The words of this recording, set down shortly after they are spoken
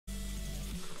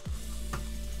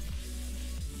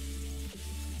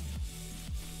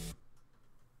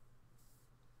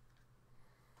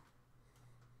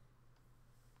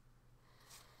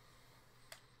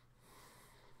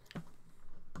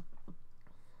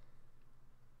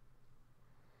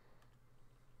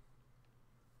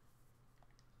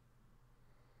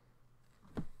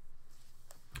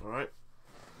Alright.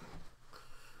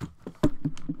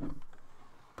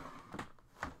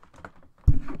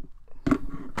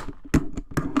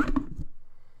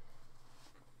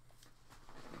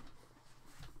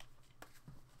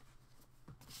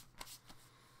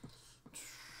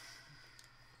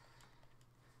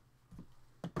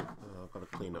 I've got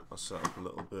to clean up my setup a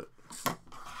little bit.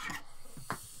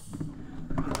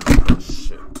 Oh,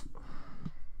 shit.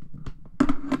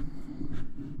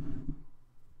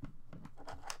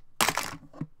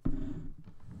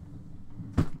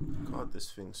 God,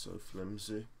 this thing's so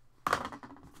flimsy.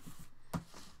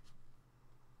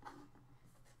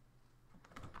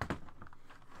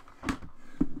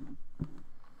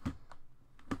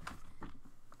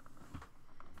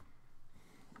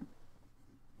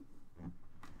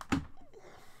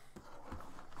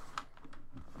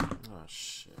 Oh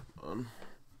shit, man.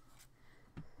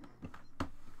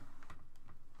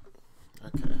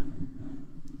 Okay.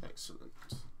 Excellent.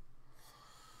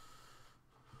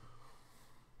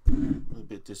 I'm a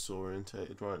bit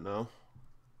disorientated right now.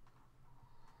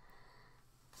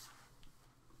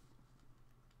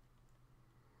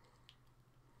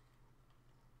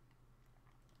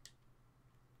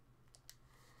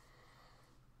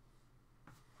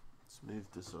 Let's move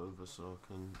this over so I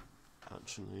can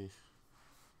actually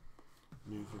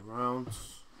move around.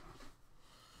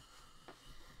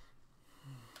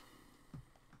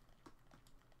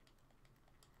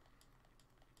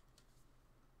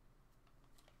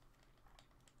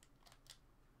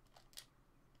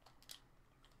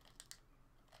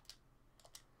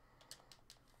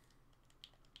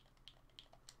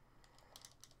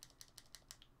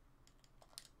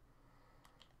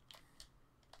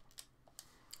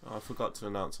 Oh, I forgot to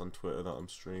announce on Twitter that I'm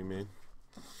streaming.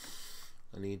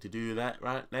 I need to do that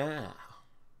right now.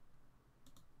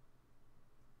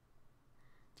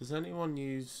 Does anyone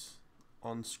use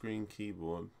on-screen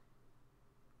keyboard?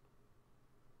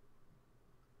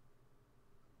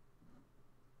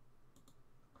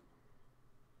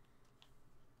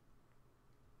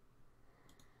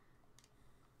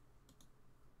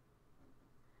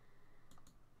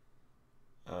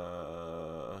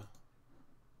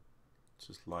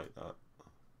 Just like that.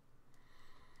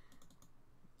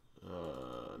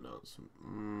 No, it's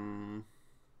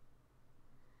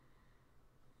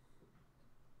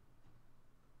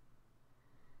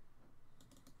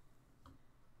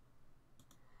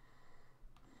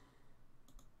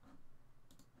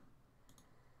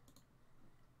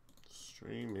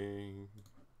streaming.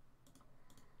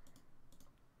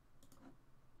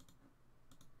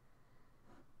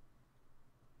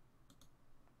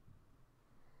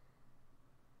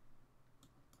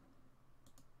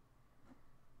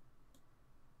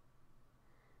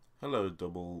 Hello,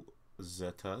 double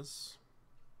Zetas.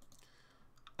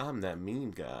 I'm that mean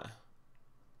guy.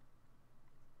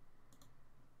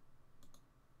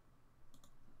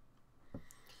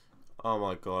 Oh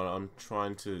my god, I'm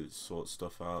trying to sort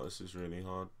stuff out. This is really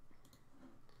hard.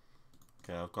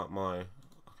 Okay, I've got my...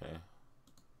 Okay.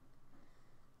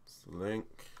 It's the link.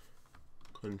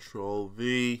 Control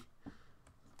V.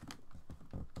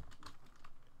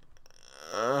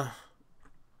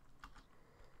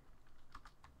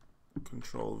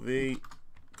 Control V.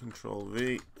 Control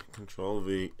V. Control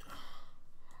V.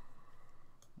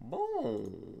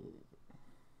 Boom.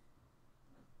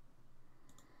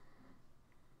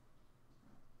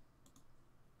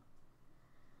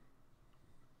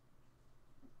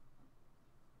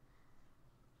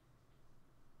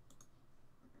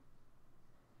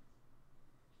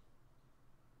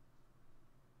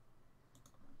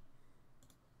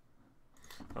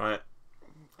 Alright,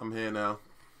 I'm here now.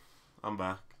 I'm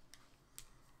back.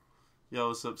 Yo,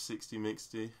 what's up, 60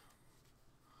 Mixty?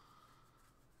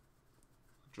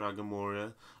 Dragon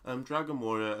Warrior. Dragon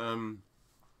Warrior,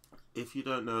 if you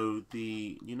don't know,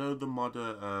 the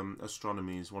modder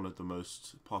Astronomy is one of the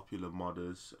most popular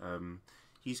modders.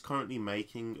 He's currently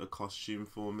making a costume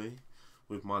for me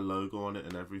with my logo on it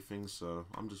and everything, so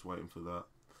I'm just waiting for that.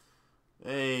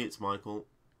 Hey, it's Michael.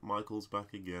 Michael's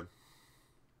back again.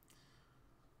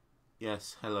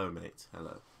 Yes, hello mate,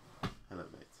 hello. Hello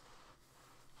mate.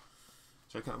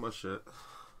 Check out my shirt.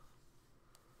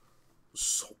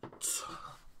 Salt.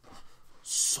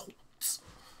 Salt.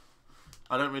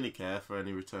 I don't really care for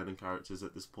any returning characters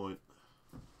at this point.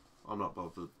 I'm not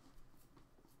bothered.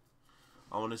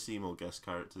 I want to see more guest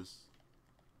characters.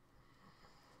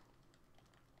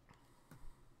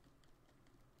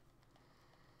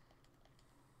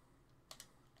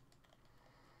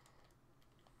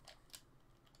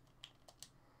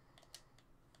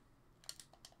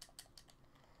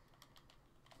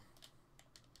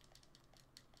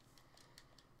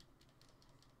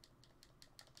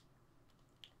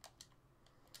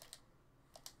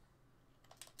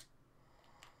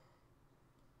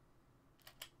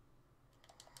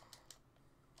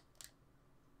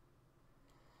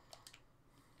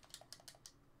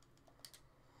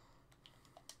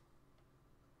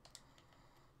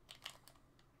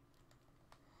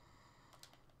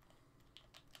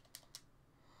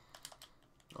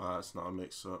 Oh, that's not a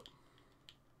mix-up.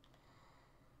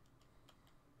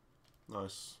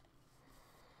 Nice.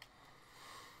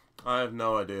 I have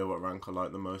no idea what rank I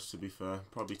like the most, to be fair.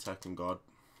 Probably Tekken God.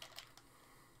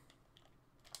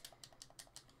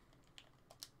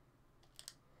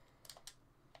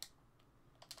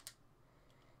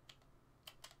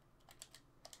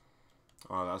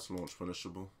 Oh, that's launch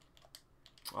punishable.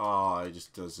 Oh, he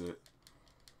just does it.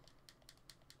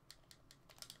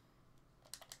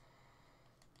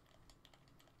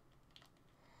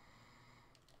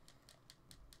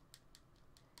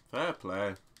 Fair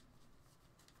play.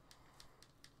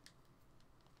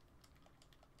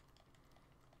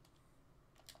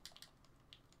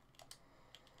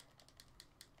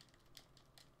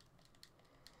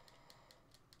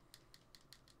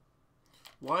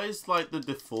 Why is like the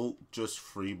default just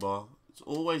free bar? It's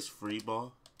always free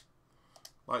bar.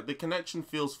 Like the connection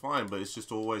feels fine, but it's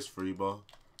just always free bar.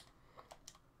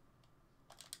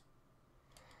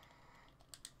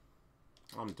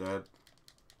 I'm dead.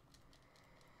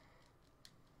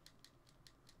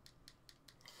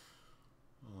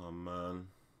 Oh man.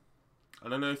 I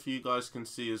don't know if you guys can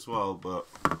see as well, but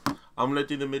I'm gonna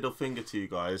do the middle finger to you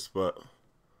guys, but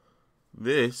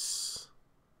this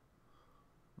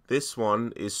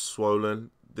one is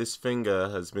swollen. This finger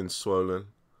has been swollen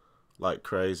like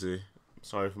crazy.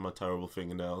 Sorry for my terrible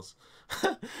fingernails.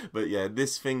 But yeah,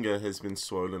 this finger has been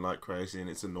swollen like crazy and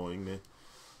it's annoying me.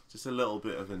 Just a little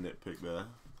bit of a nitpick there.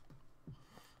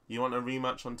 You want a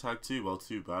rematch on tag 2? Well,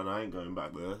 too bad. I ain't going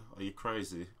back there. Are you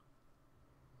crazy?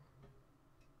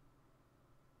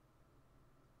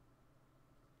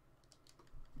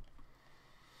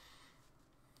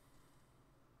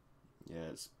 Yeah,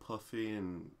 it's puffy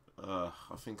and I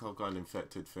think I've got an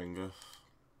infected finger.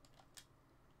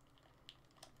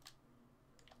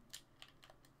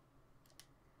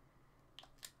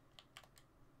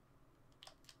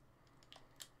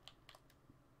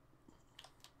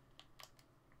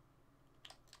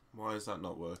 Why is that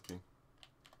not working?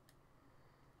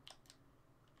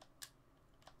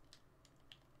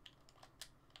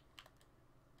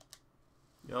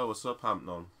 Yo, what's up,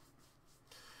 Hampnon?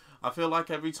 I feel like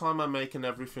every time I make an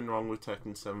everything wrong with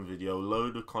Tekken 7 video, a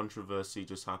load of controversy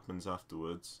just happens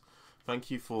afterwards. Thank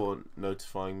you for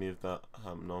notifying me of that,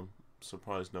 Hampnon.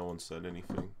 Surprised no one said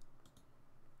anything.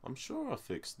 I'm sure I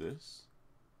fixed this.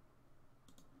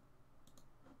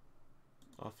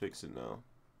 I'll fix it now.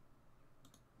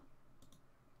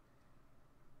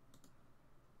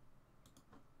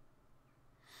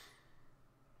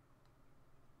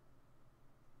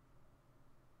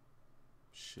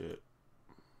 Shit.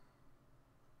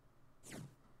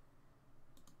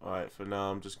 Alright, for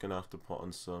now I'm just gonna have to put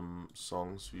on some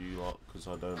songs for you lot, because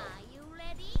I don't... Are you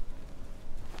ready?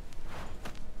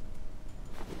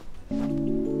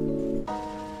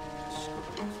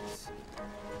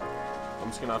 I'm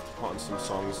just gonna have to put on some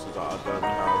songs so that I don't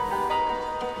have...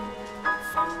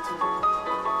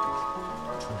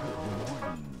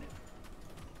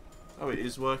 Oh, it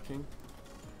is working?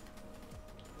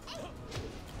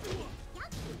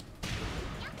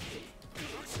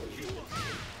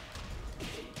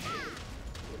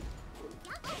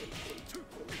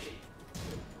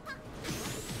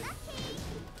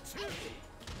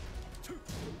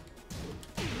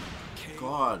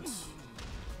 God.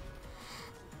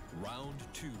 Round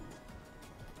 2.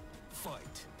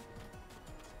 Fight.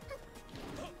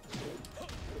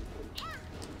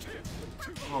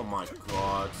 Oh my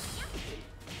God.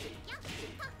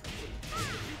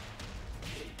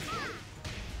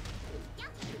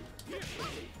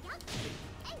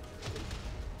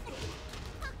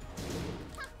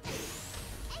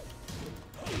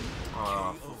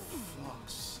 Oh, for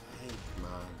fuck's sake,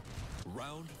 man.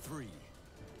 Round 3.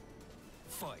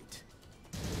 Fight.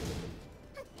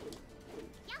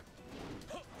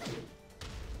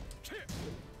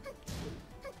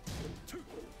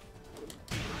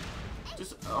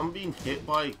 Just, I'm being hit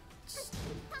by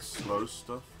slow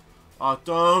stuff. Oh,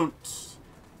 don't!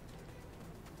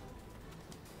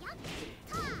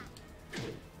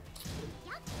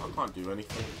 I can't do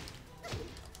anything.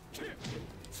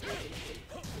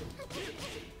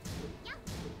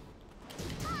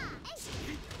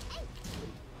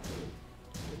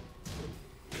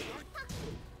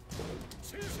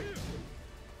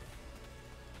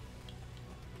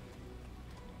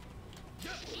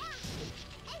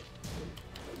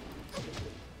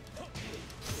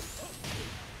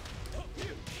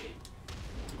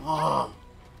 Oh.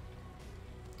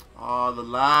 Oh, the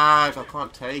lag. I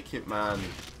can't take it, man.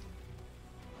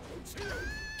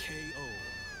 KO.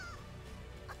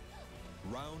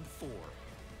 Round 4.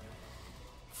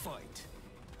 Fight.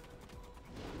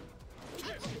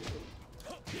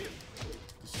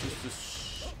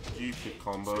 stupid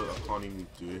combo. I can't even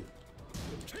do it.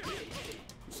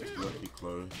 This is lucky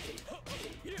Chloe.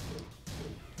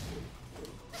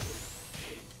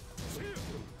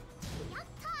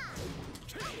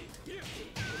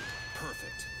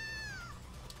 Perfect.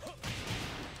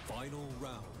 Final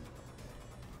round.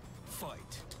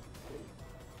 Fight.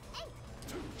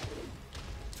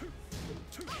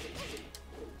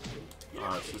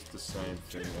 Ah, it's just the same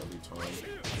thing every time.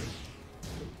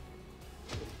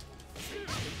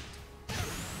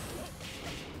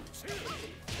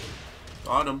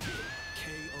 Got him.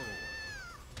 KO.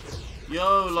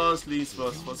 Yo, Lars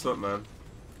Leesbus, what's up, man?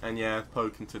 And yeah,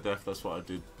 poke him to death, that's what I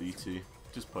did, BT.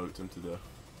 Just poked him to death.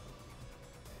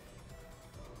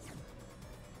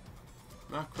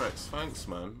 Nah, Crex, thanks,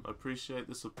 man. I appreciate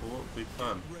the support, big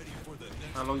fan. Ready for the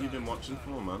next How long you been watching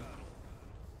for, man?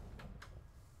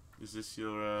 Is this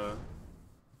your,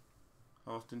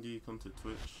 how often do you come to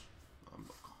Twitch? I'm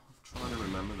trying to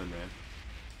remember the name.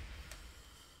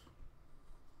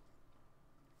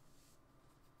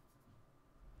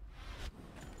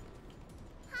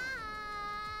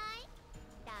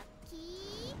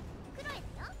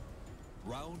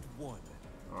 Round one.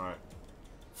 Alright.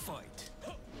 Fight.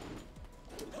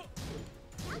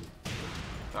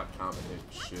 That counter hit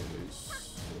shit is...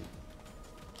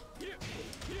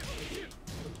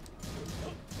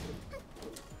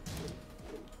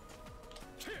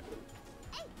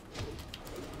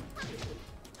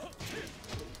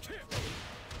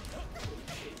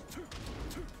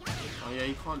 Oh yeah,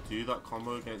 you can't do that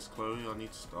combo against Chloe, I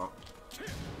need to stop.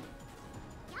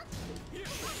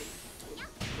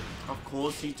 Of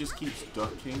course, he just keeps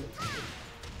ducking.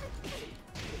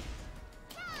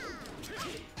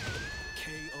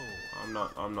 KO.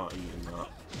 I'm not eating that.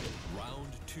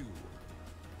 Round two.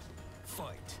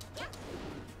 Fight.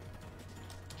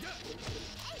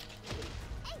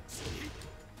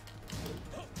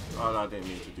 Oh, I didn't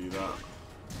mean to do that.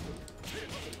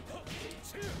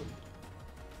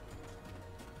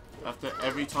 After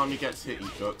every time he gets hit, he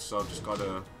ducks, so I've just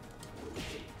gotta...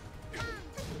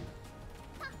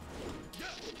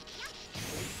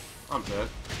 I'm dead.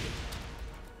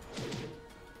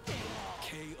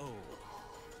 KO.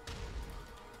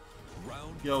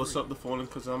 Round Yo, what's three. up, the Fallen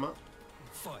Kazama?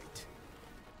 Fight.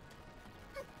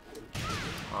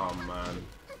 Oh, man.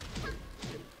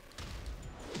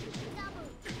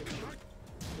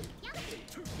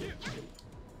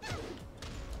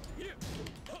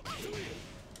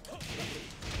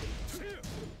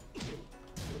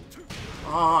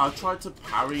 Ah, I tried to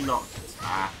parry, not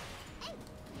attack.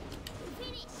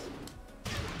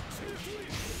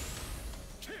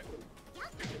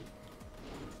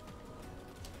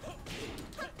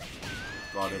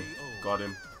 Got him. Got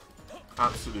him.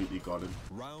 Absolutely got him.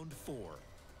 Round four.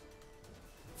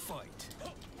 Fight.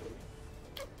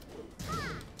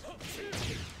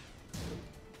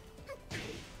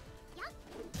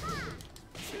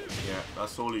 Yeah,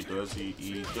 that's all he does.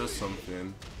 He does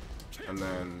something, and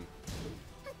then...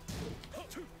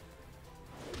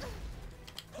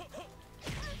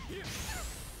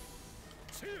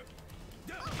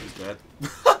 He's dead.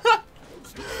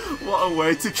 What a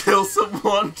way to kill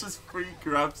someone! Just 3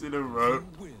 grabs in a row.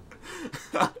 Win.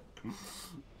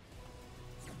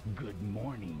 Good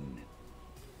morning.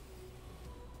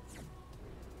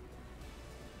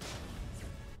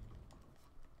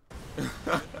 Ready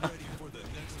for the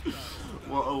next battle.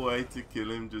 What a way to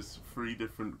kill him, just 3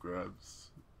 different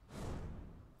grabs.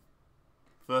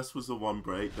 First was a 1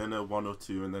 break, then a 1 or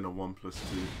 2, and then a 1+2.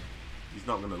 He's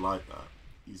not gonna like that.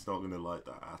 He's not gonna like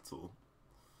that at all.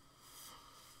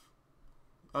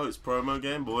 Oh, it's promo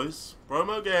game, boys.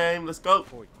 Promo game, let's go.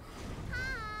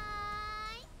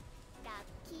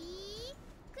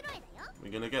 We're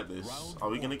gonna get this. Are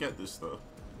we gonna get this though?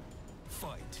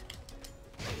 Fight.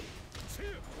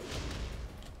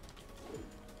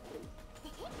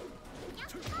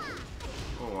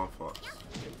 Oh, I'm fucked.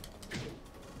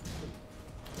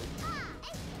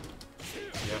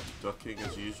 Yeah, ducking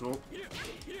as usual.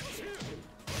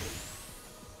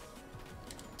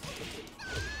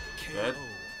 Dead. KO.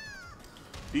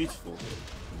 Beautiful.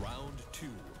 Round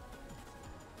two.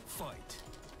 Fight.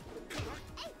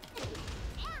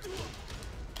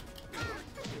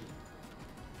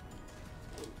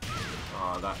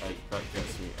 Ah, that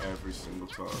gets me every single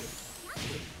time.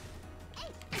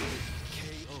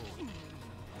 KO.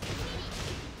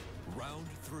 Round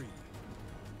three.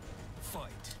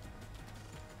 Fight.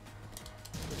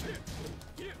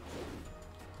 Yeah.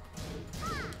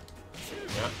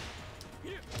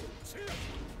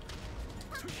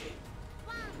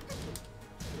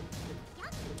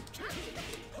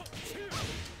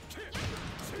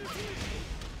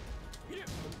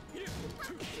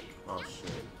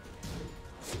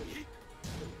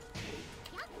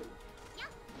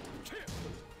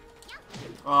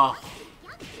 Oh.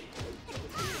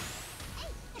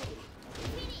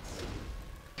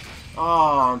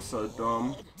 Oh, I'm so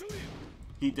dumb.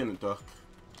 He didn't duck.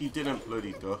 He didn't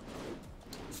bloody duck.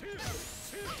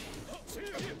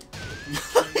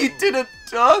 He didn't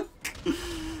duck.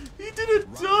 He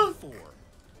didn't duck. Round 4.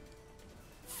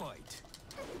 Fight.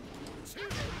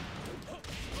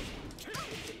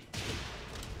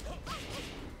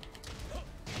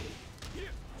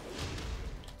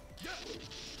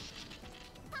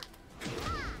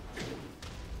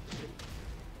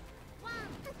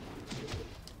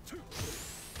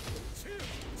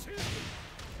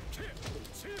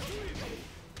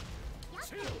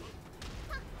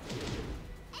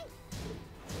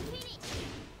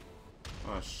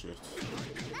 Oh shit.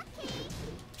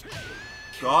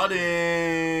 Got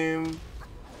him!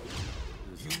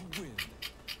 You win.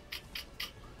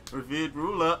 Revered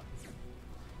ruler.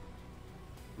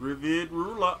 Revered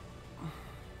ruler.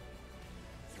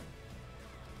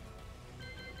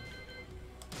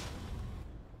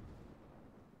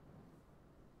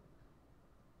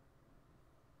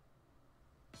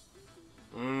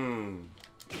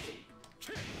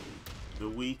 The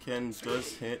weekend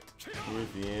does hit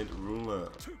Revered ruler.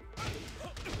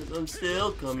 'Cause I'm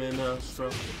still coming up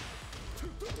strong.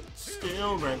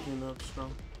 Still ranking up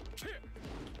strong.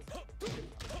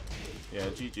 Yeah,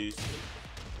 GG's.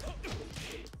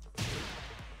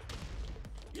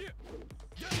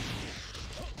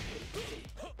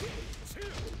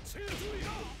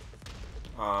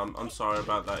 I'm sorry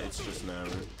about that, it's just an error.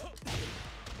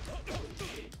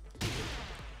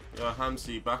 Yeah,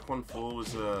 Hamsy, Back 1-4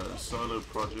 was a solo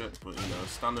project, but you know,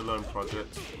 standalone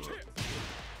project.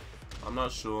 I'm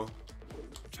not sure.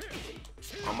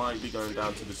 I might be going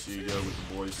down to the studio with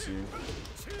the boys soon.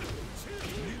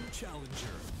 New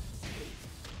challenger.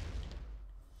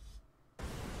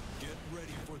 Get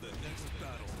ready for the next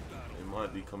battle. It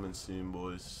might be coming soon,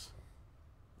 boys.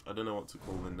 I don't know what to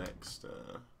call the next.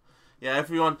 Yeah,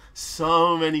 everyone,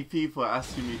 so many people are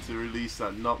asking me to release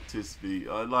that Noctis beat.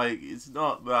 It's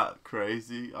not that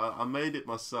crazy. I made it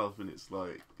myself and it's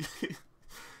like, it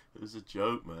was a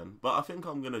joke, man. But I think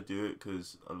I'm going to do it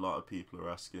because a lot of people are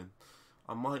asking.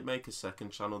 I might make a second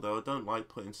channel though. I don't like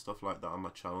putting stuff like that on my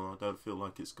channel. I don't feel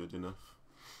like it's good enough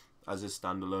as a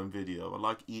standalone video. I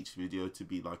like each video to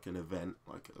be like an event,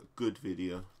 like a good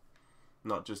video,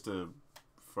 not just a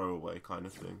throwaway kind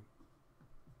of thing.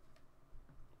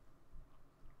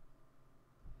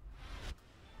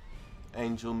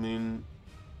 Angel Moon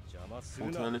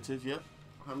alternative, yep.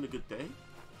 Having a good day.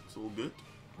 It's all good.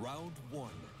 Round 1.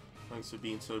 Thanks for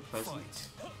being so pleasant.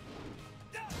 Fight.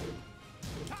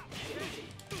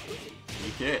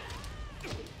 Okay.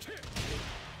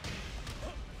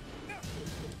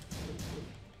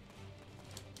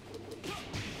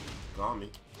 Got me.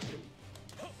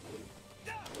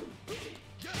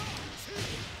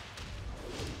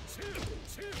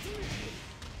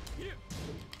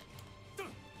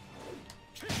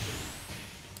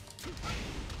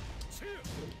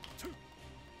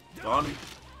 Got him.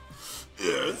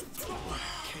 Yes.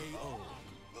 KO.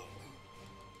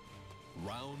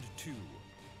 Round 2.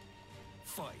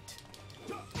 Fight.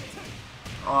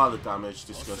 Ah, the damage,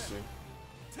 disgusting.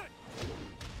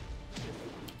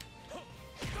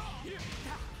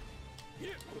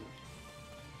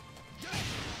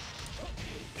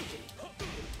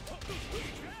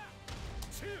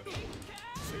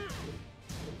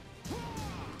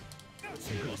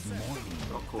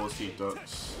 Of course he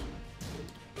ducks.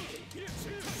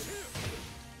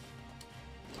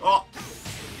 Oh!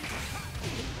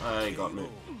 He got me.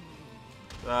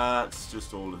 That's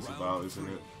just all it's about, isn't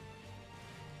it?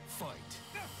 Fight.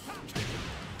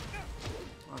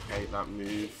 I hate that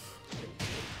move.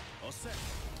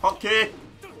 Hot kick!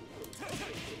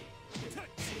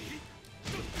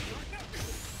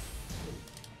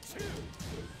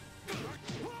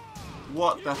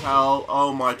 What the hell?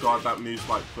 Oh my god, that move's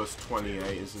like plus 28,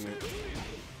 isn't it?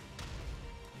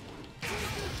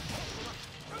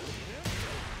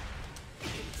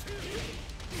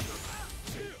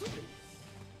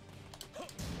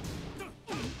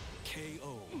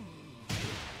 KO.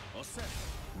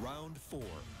 Round 4.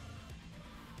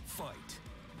 Fight.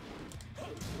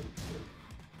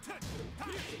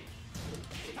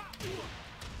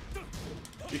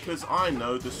 Because I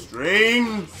know the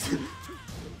strings!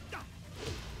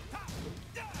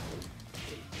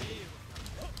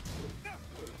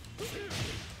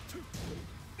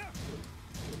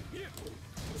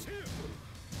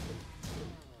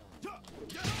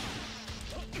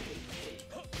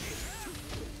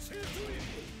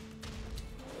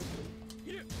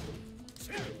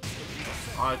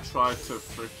 I tried to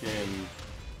freaking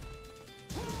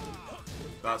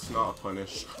That's not a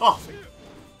punish. Oh!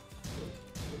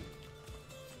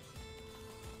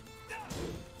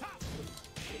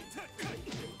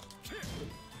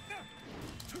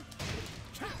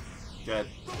 Dead.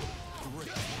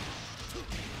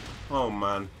 Oh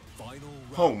man.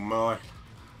 Oh my.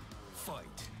 Fight.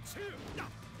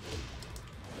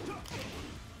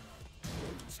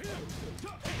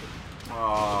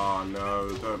 Oh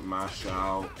no, don't mash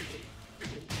out.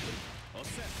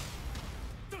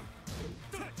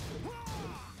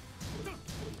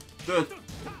 The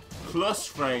plus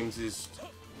frames is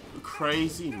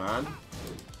crazy, man.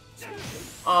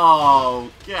 Oh,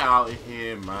 get out of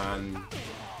here, man.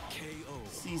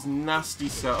 It's these nasty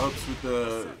setups with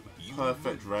the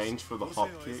perfect range for the hop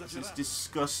kicks. It's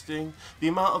disgusting. The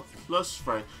amount of plus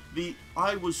frame.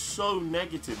 I was so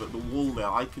negative at the wall there.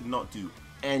 I could not do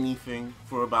anything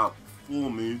for about 4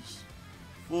 moves.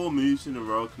 4 moves in a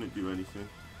row. I couldn't do anything.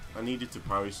 I needed to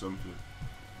parry something.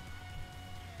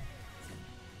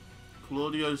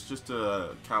 Claudio's just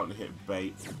a counter hit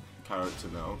bait character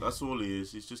now. That's all he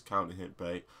is. He's just counter hit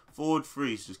bait. Forward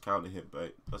 3 is just counter hit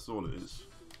bait. That's all it is.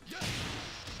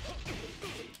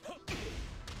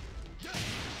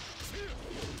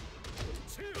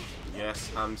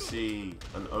 Yes, MC,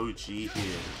 an OG here.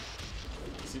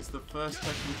 Since the first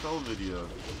Tekken Control video.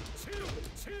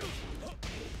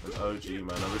 An OG,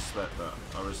 man. I respect that.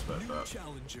 I respect that.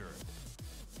 Challenger.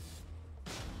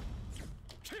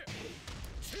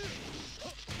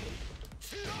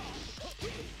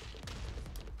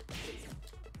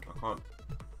 I can't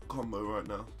combo right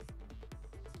now.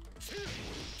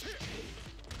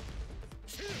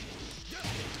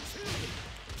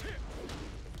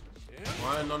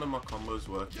 Why are none of my combos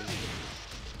working?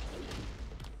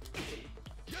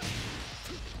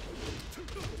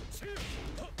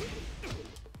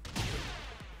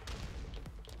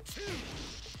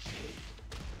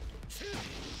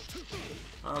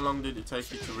 How long did it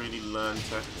take you to really learn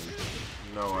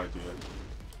Tekken? No idea.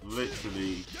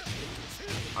 Literally,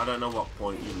 I don't know what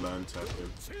point you learn Tekken.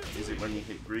 Is it when you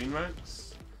hit green ranks?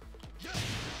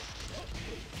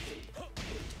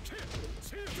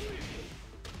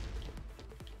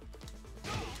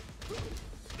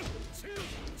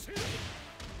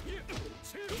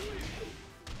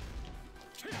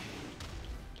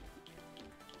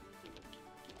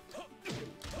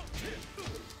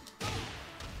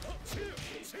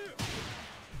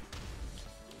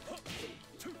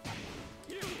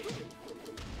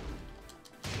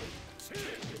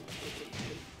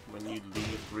 When you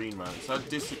leave green ranks. I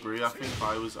disagree. I think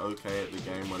I was okay at the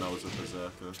game when I was a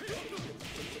berserker.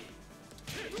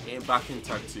 Getting back in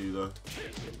tag 2 though.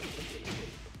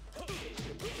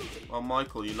 Well,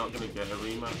 Michael, you're not going to get a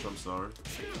rematch, I'm sorry.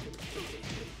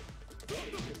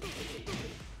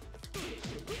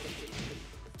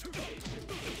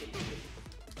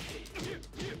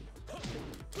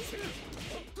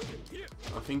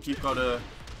 I think you've got to...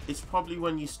 It's probably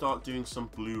when you start doing some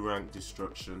blue rank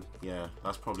destruction. Yeah,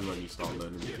 that's probably when you start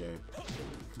learning the game.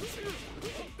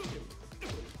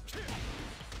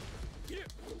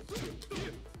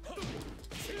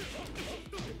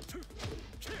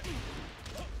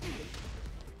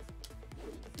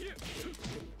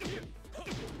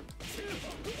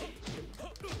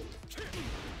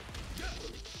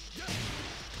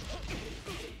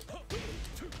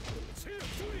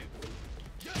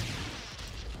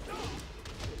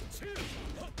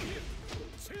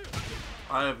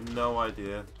 I have no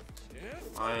idea.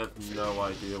 I have no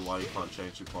idea why you can't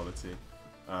change the quality.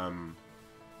 I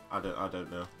don't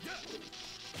know.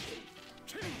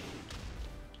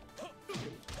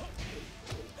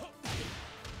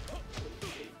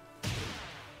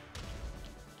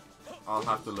 I'll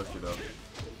have to look it up.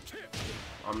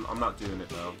 I'm not doing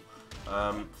it now.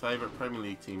 Favorite Premier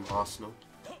League team, Arsenal.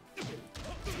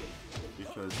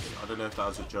 Because I don't know if that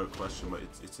was a joke question, but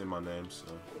it's in my name,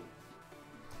 so.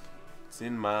 It's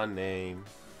in my name.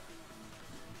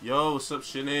 Yo, what's up,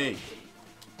 Shinny?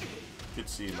 Good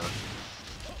to see you, man.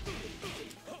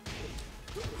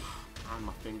 And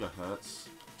my finger hurts.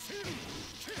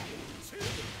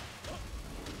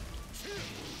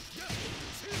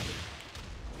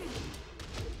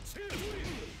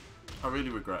 I really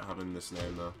regret having this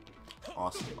name though.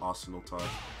 Arsenal type.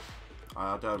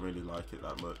 I don't really like it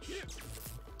that much.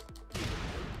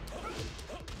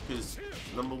 Because,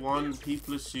 number one,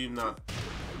 people assume that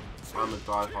I'm a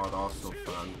die-hard Arsenal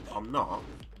fan. I'm not.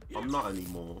 I'm not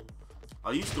anymore.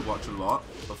 I used to watch a lot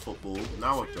of football.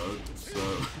 Now I don't. So,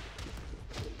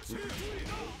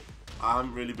 I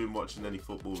haven't really been watching any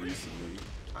football recently.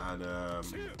 And,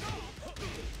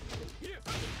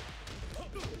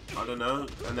 I don't know.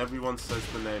 And everyone says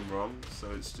the name wrong.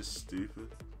 So, it's just stupid.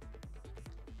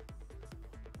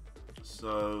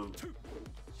 So,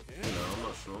 I'm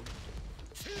not sure.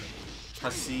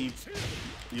 Hasib,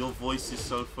 your voice is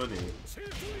so funny.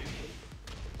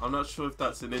 I'm not sure if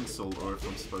that's an insult or if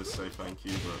I'm supposed to say thank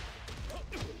you, but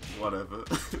whatever.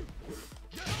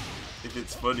 If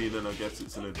it's funny, then I guess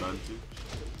it's an advantage.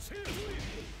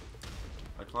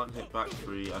 I can't hit back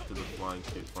 3 after the flying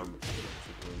kick from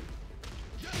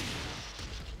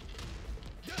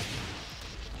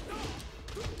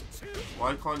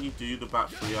Why can't you do the back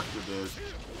 3 after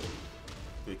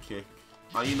the kick?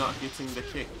 Are you not hitting the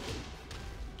kick?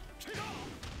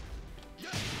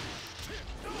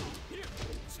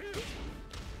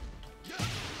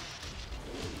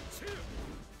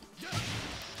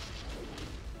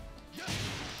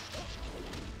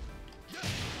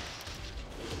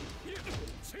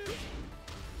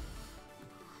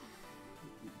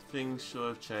 Things should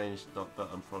have changed, not that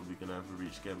I'm probably going to ever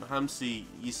reach game. Hamsi,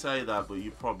 you say that, but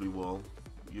you probably will.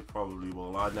 You probably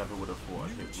will. I never would have thought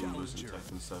I'd hit rulers in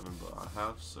Tekken 7, but I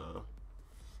have, so...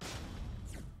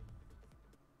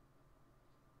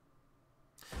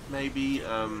 Maybe,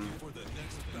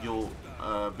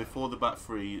 before the back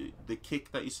 3, the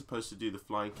kick that you're supposed to do, the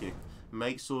flying kick,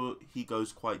 make sure he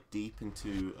goes quite deep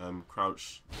into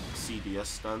crouch CDS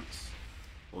stance,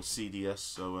 or CDS,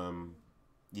 so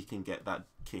you can get that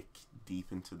kick deep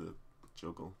into the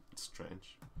juggle. It's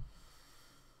strange.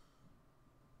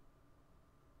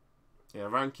 Yeah,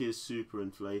 rank is super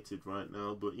inflated right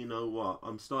now, but you know what?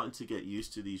 I'm starting to get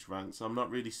used to these ranks. I'm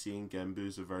not really seeing Genbu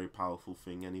as a very powerful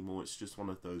thing anymore. It's just one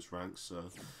of those ranks,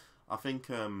 so I think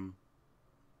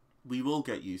we will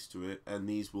get used to it, and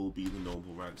these will be the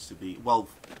normal ranks to be. Well,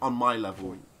 on my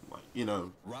level, like,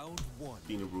 Round 1.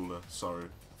 being a ruler, sorry.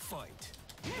 Fight.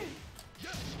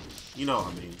 You know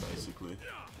what I mean, basically.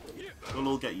 We'll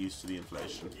all get used to the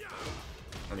inflation.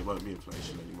 And it won't be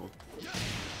inflation anymore.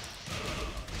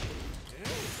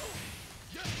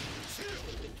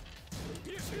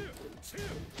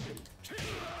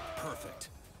 Perfect.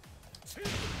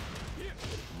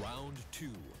 Round 2.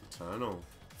 Eternal.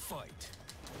 Fight.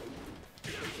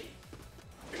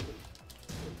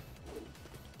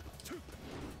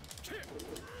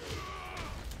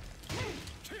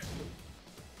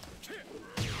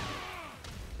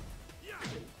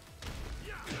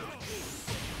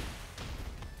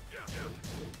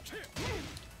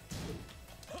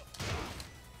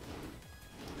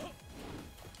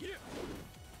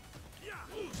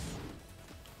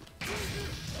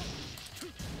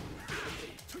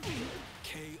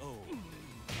 KO.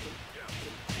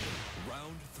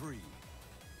 Round 3.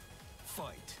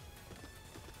 Fight.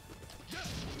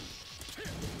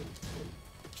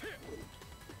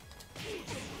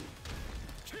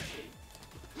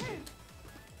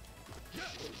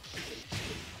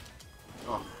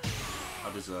 Oh, I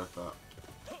deserve that.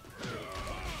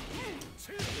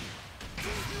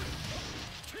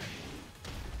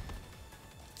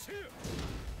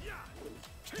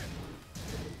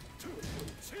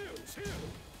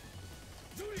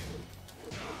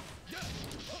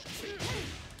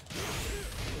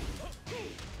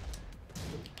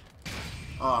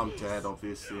 Oh, I'm dead,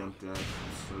 obviously, I'm dead.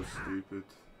 I'm so stupid.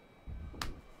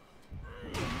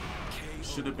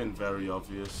 Should have been very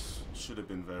obvious. Should have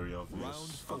been very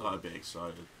obvious. I got a bit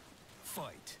excited.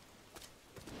 Fight.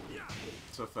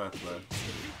 It's a fair play.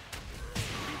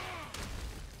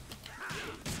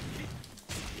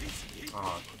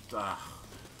 Oh,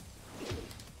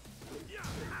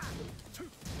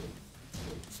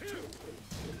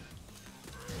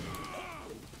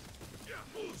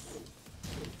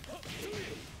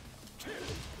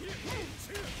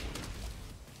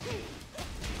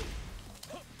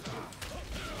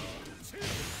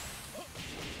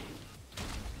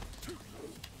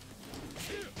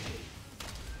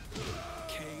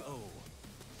 KO.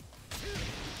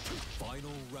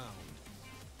 Final round.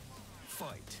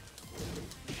 Fight.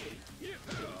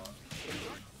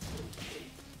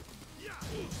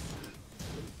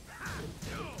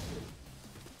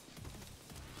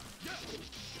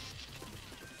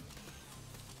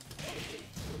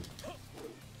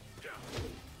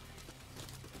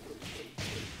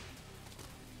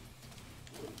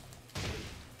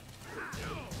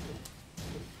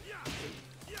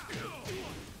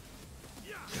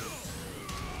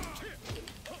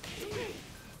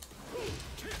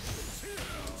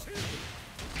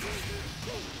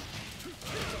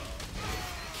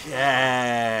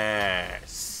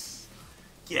 yes!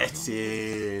 Get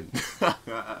in!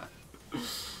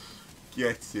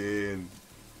 Get in!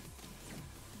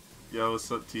 Yo,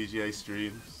 what's up, TGA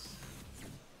Streams?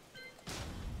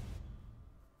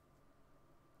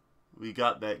 We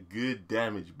got that good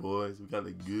damage, boys. We got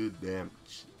the good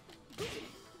damage.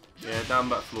 Yeah, down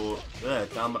back floor. Yeah,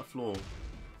 down back floor.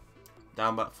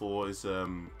 Down back 4 is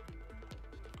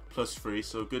 +3,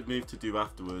 so a good move to do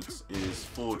afterwards is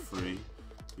forward 3,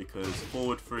 because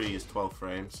forward 3 is 12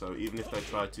 frames, so even if they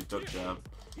try to duck jab,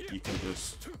 you can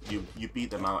just, you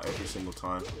beat them out every single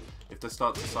time. If they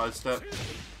start to sidestep,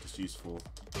 just use 4.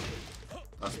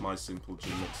 That's my simple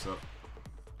gym mix-up.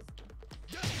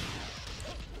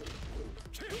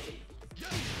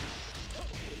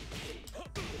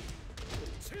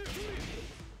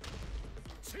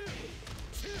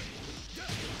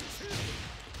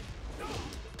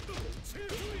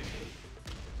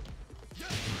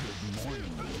 Good morning.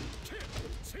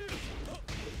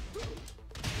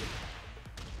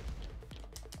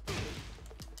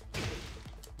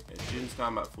 Yeah, Jin's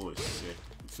down back 4 is sick.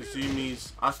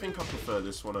 Kazumi's, I think I prefer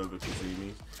this one over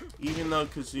Kazumi's. Even though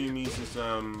Kazumi's is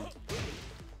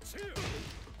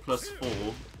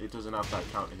 +4, it doesn't have that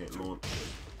counter hit launch.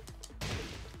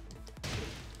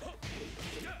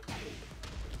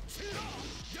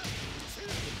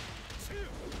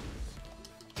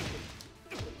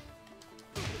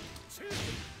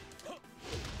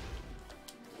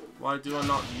 Why do I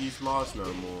not use Lars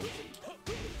no more?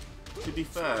 To be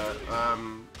fair,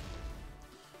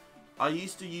 I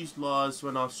used to use Lars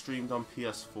when I streamed on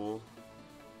PS4.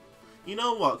 You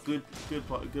know what? Good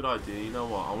idea. You know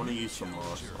what? I want to use some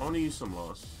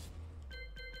Lars.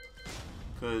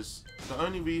 Because the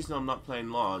only reason I'm not playing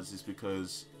Lars is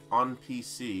because on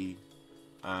PC,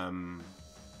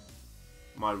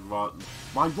 my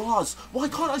Lars. Why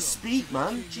can't I speak,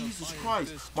 man? Jesus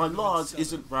Christ, my Lars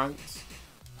isn't ranked.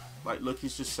 Like, look,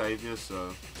 he's just Savior,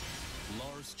 so...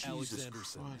 Jesus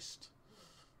Christ.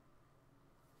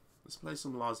 Let's play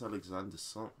some Lars Alexander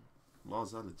song.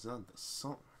 Lars Alexander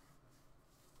song.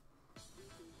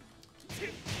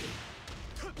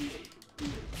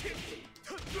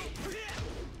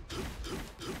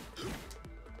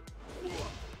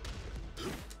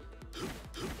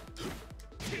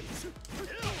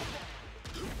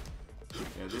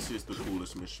 Yeah, this is the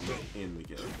coolest mission in the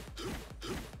game.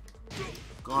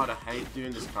 God, I hate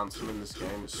doing this cancel in this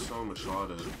game. It's so much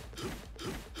harder.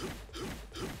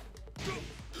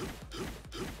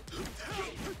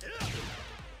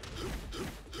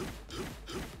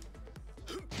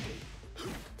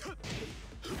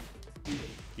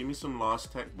 Give me some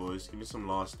last tech, boys. Give me some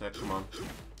last tech. Come on.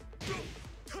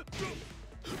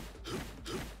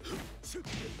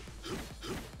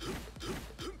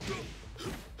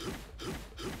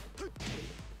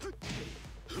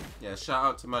 Yeah, shout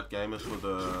out to Mad Gamer for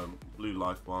the blue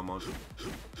life bar mod.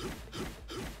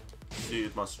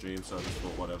 Suited my stream, so I just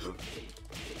thought whatever.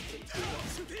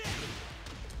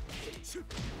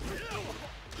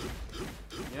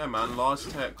 Yeah, man, Lars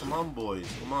tech. Come on,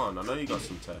 boys. Come on. I know you got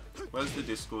some tech. Where's the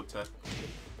Discord tech?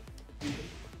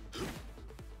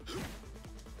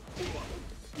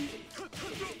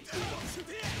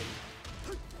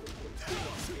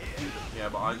 Yeah,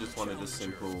 but I just wanted a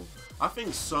simple... I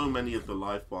think so many of the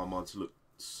life bar mods look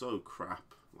so crap.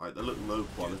 Like, they look low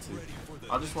quality.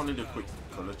 I just wanted a quick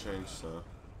color change, so...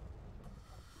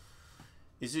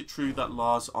 Is it true that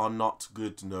Lars are not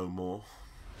good no more?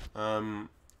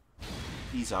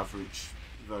 He's average.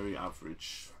 Very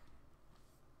average.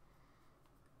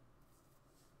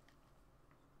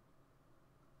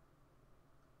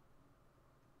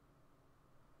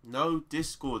 No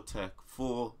Discord tech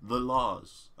for the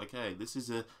Lars. Okay, this is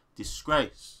a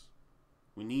disgrace.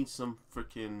 We need some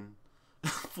freaking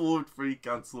forward free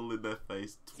cancel in their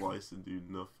face twice and do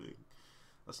nothing.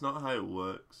 That's not how it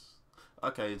works.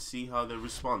 Okay, and see how they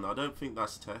respond. I don't think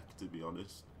that's tech, to be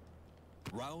honest.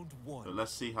 Round 1. But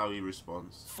let's see how he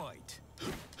responds. Fight.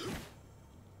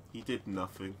 He did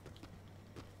nothing.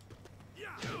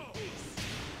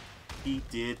 He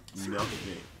did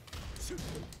nothing.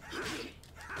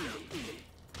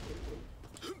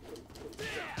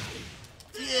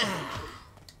 Yeah.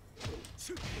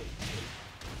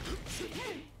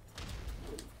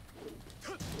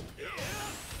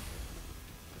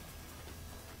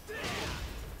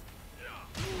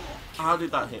 How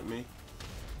did that hit me?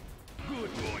 Good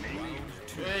morning.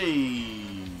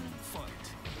 Hey.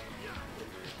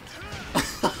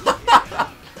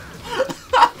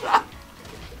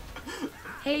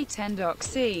 Hey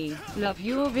Tendoc, love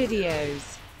your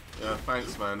videos. Yeah,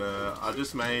 thanks, man. I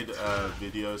just made a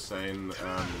video saying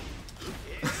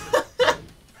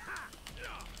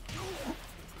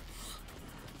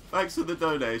thanks for the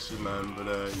donation, man. But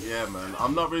yeah, man,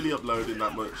 I'm not really uploading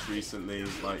that much recently.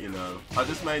 Like, you know, I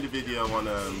just made a video on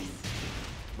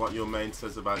what your main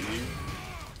says about you,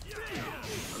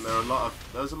 and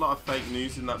there's a lot of fake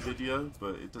news in that video,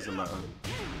 but it doesn't matter.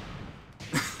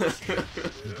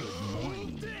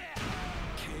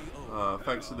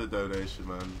 Thanks for the donation,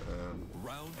 man.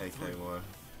 AKY.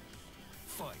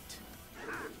 Fight.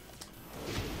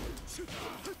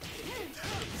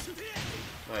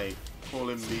 Hey,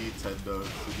 calling me Tendo is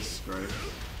a disgrace.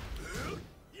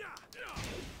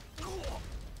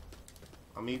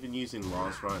 I'm even using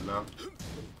Lars right now.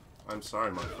 I'm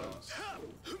sorry, my friends.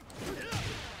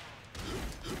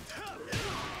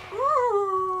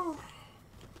 Woo!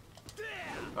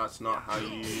 That's not how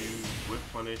you whip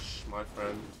punish, my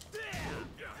friend.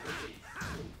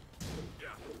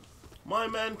 My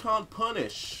man can't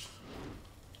punish.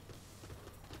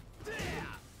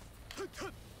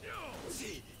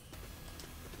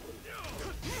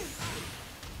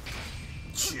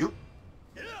 Shoot.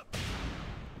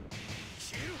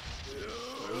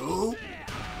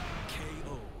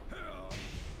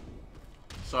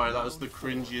 Sorry, that was the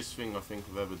cringiest thing I think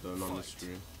I've ever done on the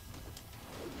stream.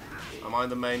 Am I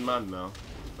the main man now?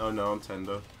 Oh no, I'm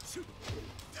Tendo.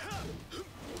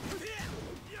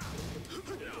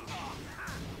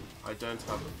 I don't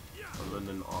have a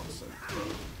London accent,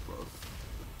 bro.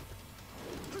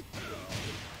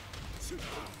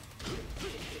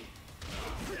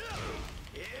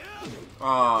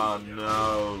 Oh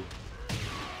no.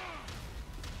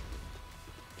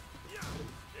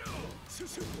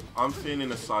 I'm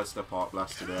feeling a sidestep art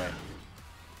blast today.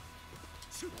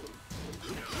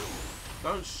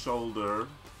 Don't shoulder.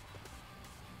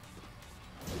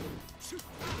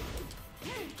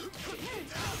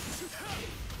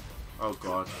 Oh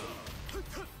god.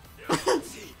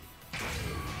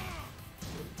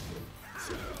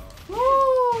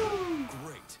 Woo!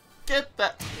 Get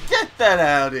that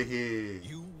out of here.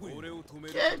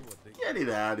 Get it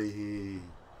out of here.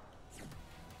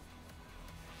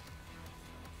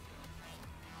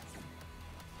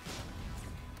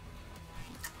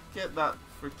 Get that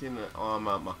freaking arm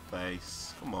out my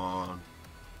face. Come on.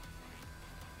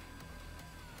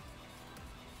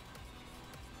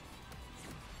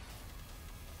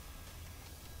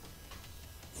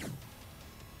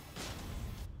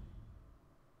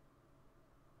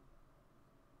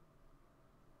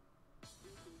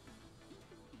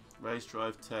 Race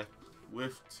drive tech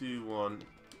with 2-1.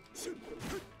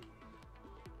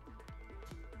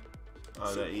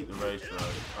 Oh, they eat the race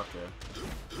drive. Okay.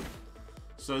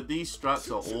 So these strats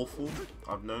are awful.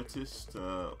 I've noticed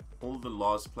all the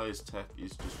Lars players' tech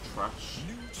is just trash.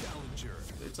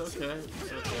 It's okay.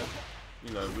 It's okay.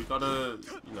 You know, we gotta,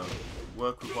 you know,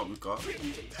 work with what we've got.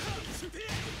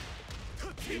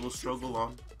 We will struggle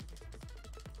on.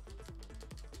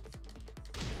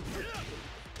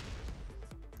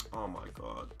 Oh my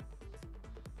god.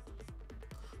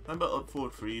 Remember up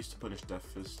forward 3 used to punish Death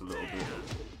Fist a little bit.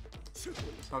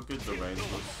 That's how good the range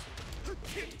was.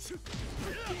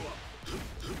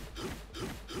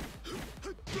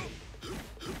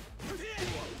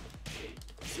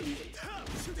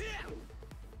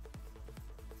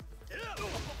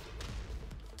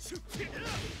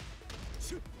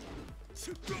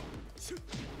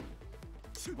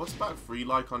 What's back 3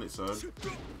 like on its own?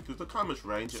 Because look how much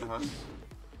range it has.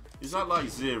 Is that like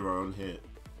 0 on hit?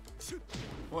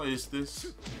 What is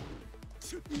this?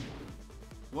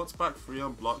 What's back 3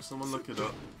 on block? Someone look it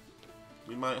up.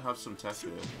 We might have some tech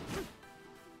here.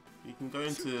 You can go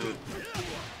into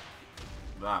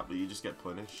that, but you just get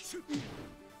punished.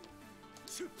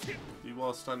 You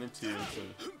while standing 2 into.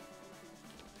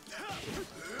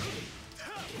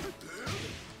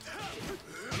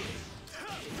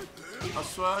 I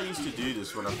swear I used to do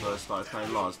this when I first started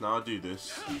playing Lars. Now I do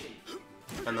this.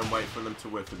 And then wait for them to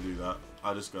whip and do that.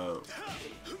 I just go.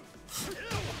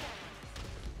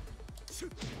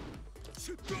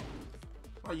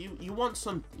 Oh, you want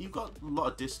some? You got a lot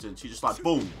of distance. You just like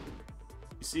boom.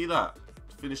 You see that?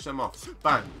 Finish them off.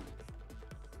 Bang.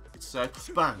 It's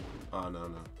safe. Bang. Oh no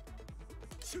no.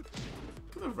 Look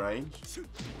at the range.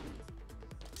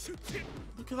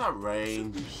 Look at that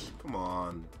range. Come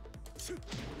on.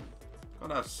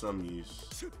 Gotta have some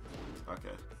use.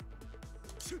 Okay.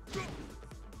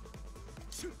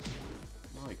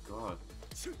 My god.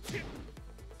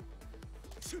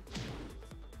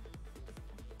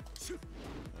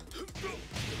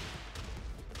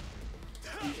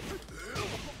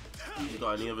 You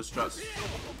got any other strats,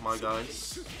 my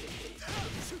guys?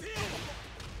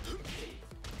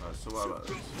 Alright, so what about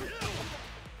this?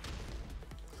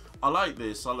 I like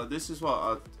this. This is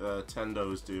what Tendo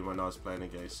was doing when I was playing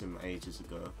against him ages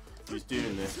ago. He was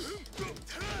doing this.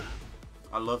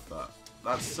 I love that.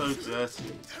 That's so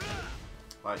dirty.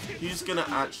 Like, who's gonna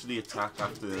actually attack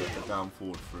after a down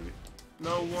forward 3?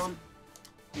 No one.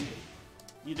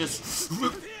 You just.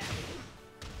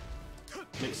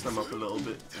 mix them up a little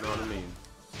bit. You know what I mean?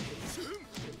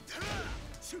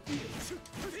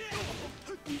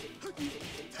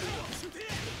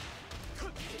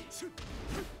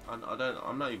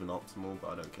 I'm not even optimal,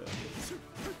 but I don't care.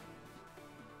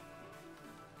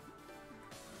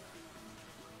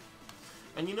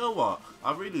 And you know what?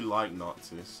 I really like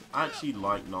Noctis. I actually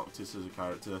like Noctis as a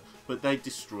character, but they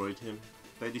destroyed him.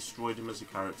 They destroyed him as a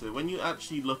character. When you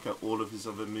actually look at all of his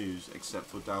other moves, except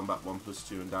for down back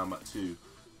 1+2 and down back 2,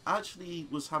 I actually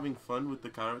was having fun with the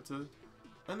character.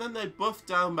 And then they buffed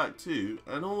down back 2,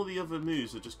 and all the other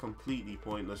moves are just completely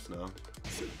pointless now.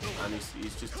 And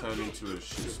he's just turned into a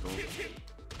shitstorm.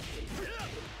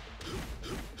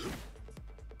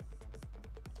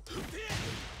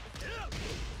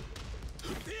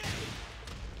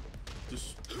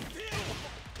 Just...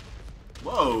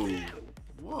 Whoa!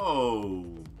 Whoa!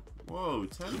 Whoa,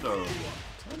 Tendo!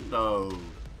 Tendo!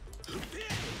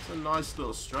 It's a nice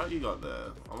little strat you got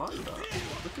there. I like that.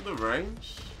 Look at the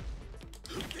range.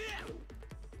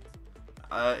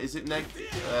 Is it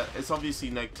negative? It's obviously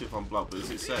negative on block, but is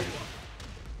it safe?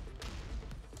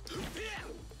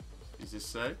 Is this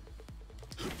safe?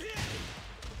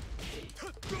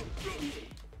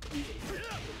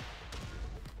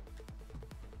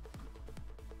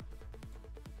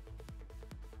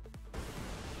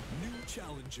 New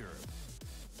challenger.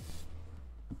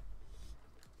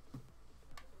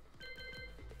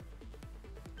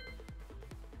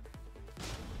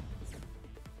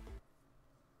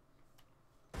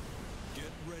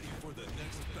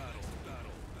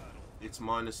 It's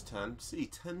 -10. See,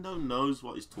 Tendo knows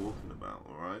what he's talking about,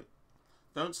 alright?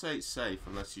 Don't say it's safe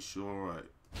unless you're sure, alright?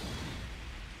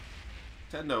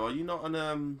 Tendo, are you not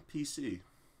on PC?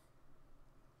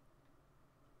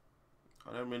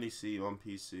 I don't really see you on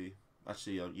PC.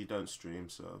 Actually, you don't stream,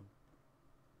 so...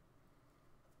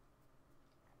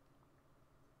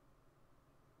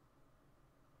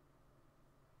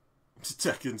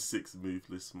 Tekken 6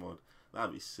 moveless mod.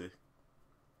 That'd be sick.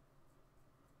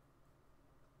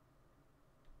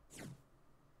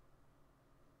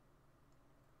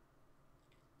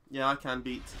 Yeah, I can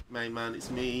beat main man. It's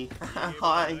me.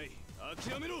 Hi.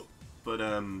 But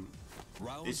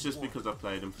it's just because I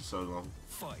played him for so long.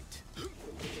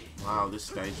 Wow, this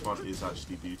stage mod is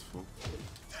actually beautiful.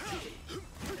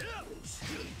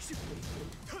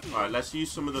 Alright, let's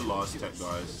use some of the last tech,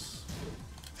 guys.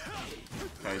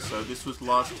 Okay, so this was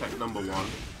last tech number 1.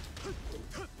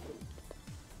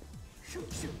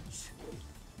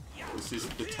 This is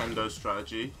the Tendo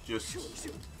strategy. Just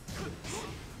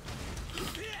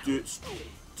do it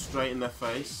straight in their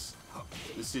face.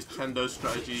 This is Tendo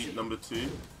strategy number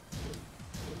 2.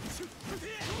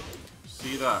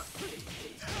 See that?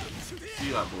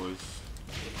 See that, boys?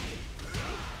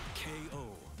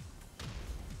 KO.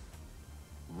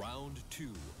 Round 2.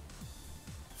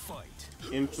 Fight.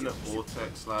 Infinite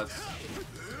vortex, lads.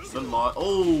 The light.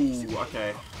 Oh,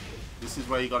 okay. This is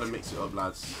where you gotta mix it up,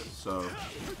 lads. So,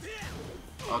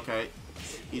 okay.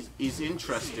 He's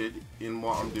interested in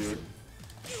what I'm doing.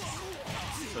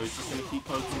 So he's just gonna keep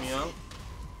poking me out.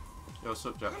 Yo, what's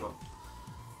up, Jackpot?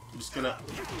 I'm just gonna...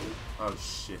 Oh,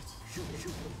 shit.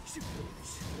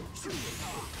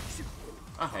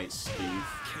 I hate Steve.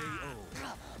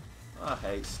 I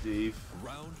hate Steve.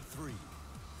 Round 3.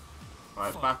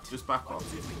 Alright, just back off.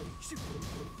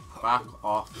 Back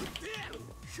off.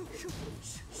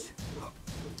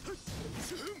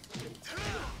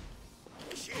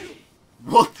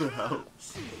 What the hell?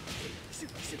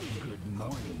 Good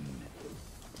morning.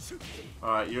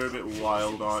 Alright, you're a bit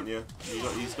wild, aren't you?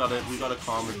 We gotta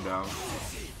calm him down.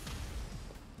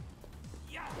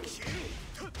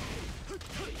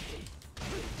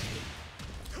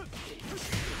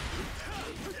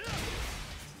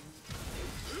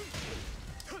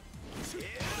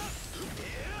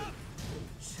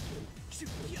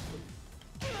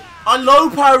 I low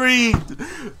parried!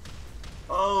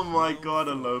 Oh my god,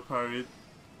 I low parried.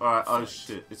 Alright, oh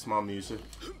shit, it's my music.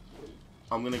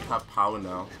 I'm gonna have power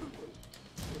now.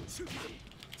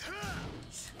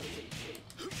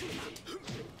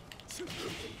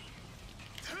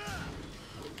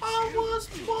 I was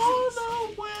born to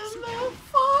win the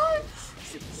fight.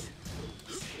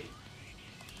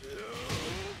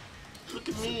 Look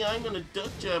at me, I'm gonna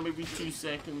duck jab every 2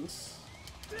 seconds.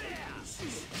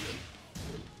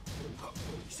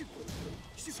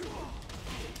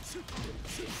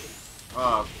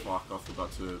 Oh fuck, I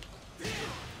forgot to...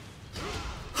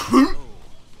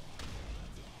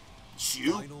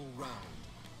 Shoot! Final round.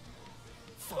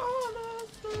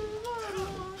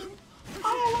 I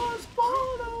was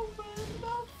born to win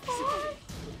the fight.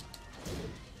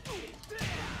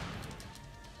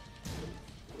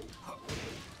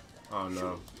 Oh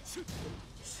no.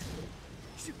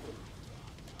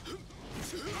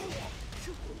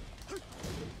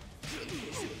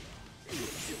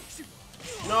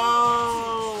 No,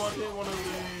 I didn't want to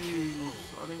lose.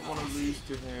 I didn't want to lose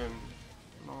to him.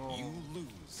 No. You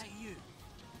lose. Hey, you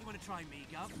want to try me,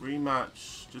 Gov?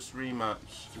 Rematch. Just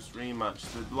rematch. Just rematch.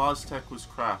 The last tech was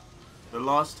crap. The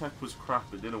last tech was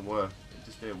crap. It didn't work. It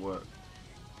just didn't work.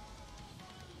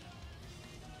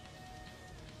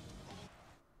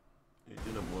 It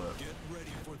didn't work. Get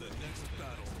ready for the next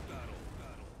battle.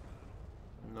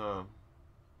 No.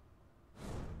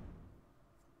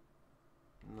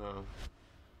 No.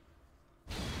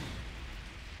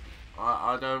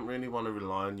 I don't really want to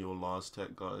rely on your last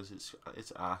tech, guys. It's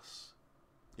ass.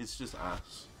 It's just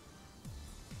ass.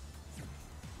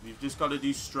 You've just got to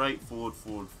do straightforward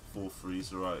forward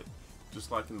 4-3s, right?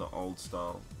 Just like in the old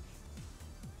style.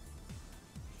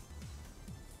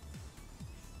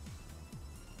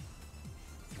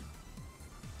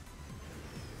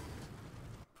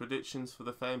 Predictions for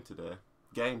the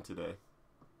game today.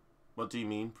 What do you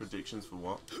mean? Predictions for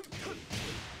what?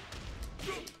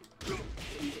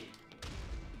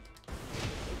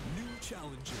 New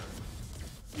challenger.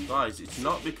 Guys, it's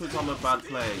not because I'm a bad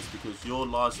player, it's because your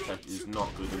last tech is not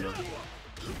good enough.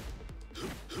 You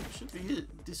should be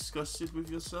disgusted with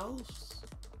yourselves.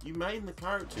 You made the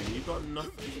character and you got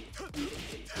nothing.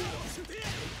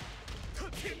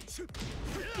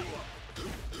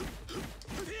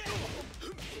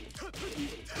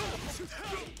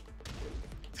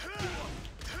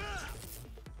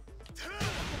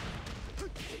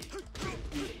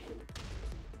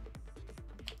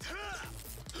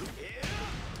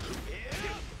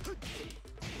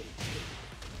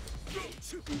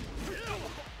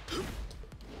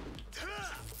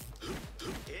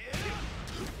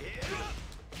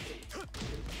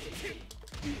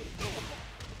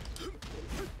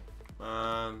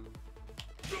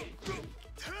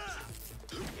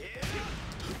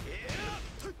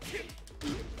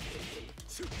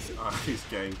 This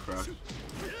game crashed.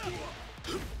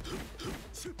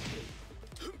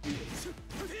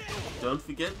 Don't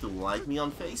forget to like me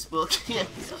on Facebook.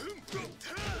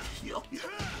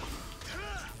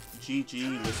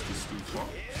 GG, Mr. Steve Fox.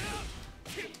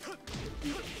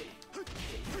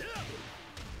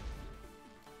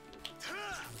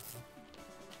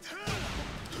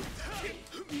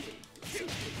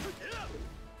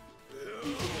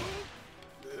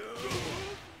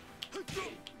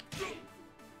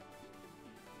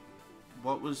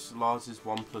 What was Lars's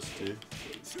 1+2?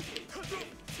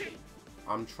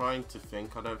 I'm trying to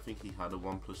think. I don't think he had a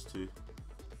 1+2.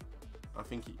 I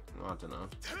think he... I don't know.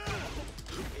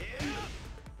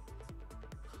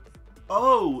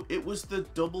 Oh! It was the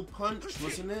double punch,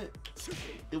 wasn't it?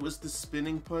 It was the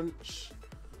spinning punch.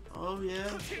 Oh, yeah.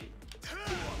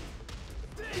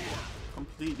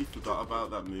 Completely forgot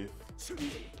about that move.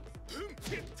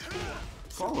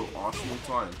 Follow Arsenalty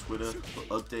on Twitter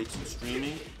for updates and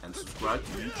streaming, and subscribe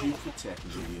to YouTube for Tekken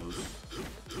videos.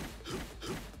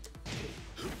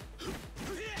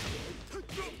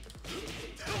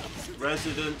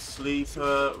 Resident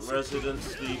Sleeper,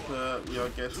 we are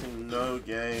getting no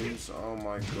games. Oh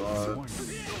my god. I'm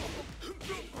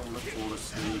gonna fall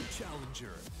asleep.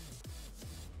 Challenger.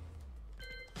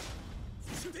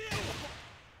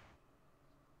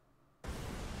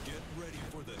 Get ready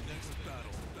for the next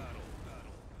battle.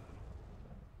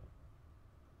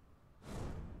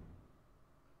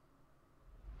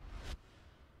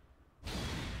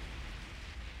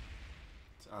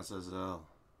 Azazel.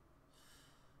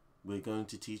 We're going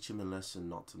to teach him a lesson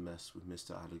not to mess with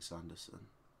Mr. Alexanderson.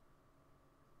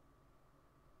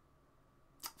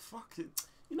 Fuck it.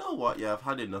 You know what? Yeah, I've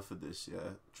had enough of this,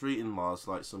 yeah. Treating Mars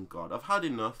like some god. I've had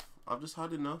enough. I've just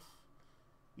had enough.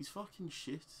 He's fucking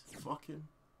shit. Fuck him.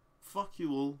 Fuck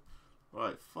you all.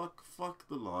 Right, fuck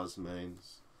the Lars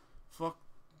mains. Fuck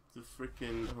the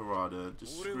freaking Harada.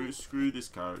 Just screw this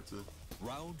character.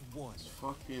 Round 1. It's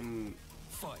fucking...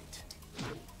 Fight.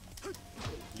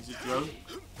 He's a joke.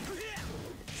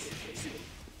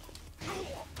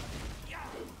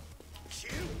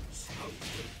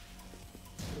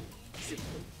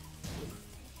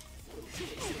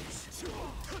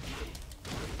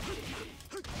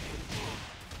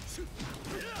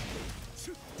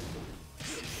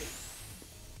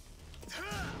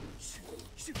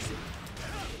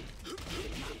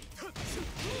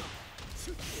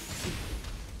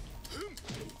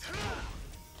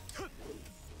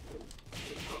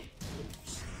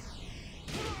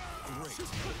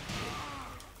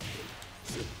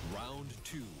 Round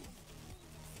 2.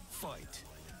 Fight.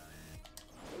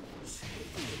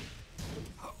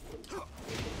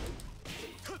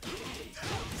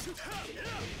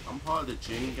 I'm part of the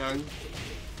Jin gang.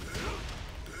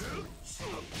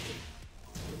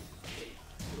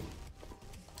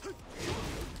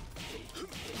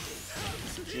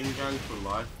 Jin gang for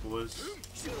life, boys.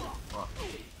 What?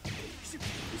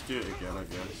 Let's do it again, I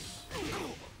guess.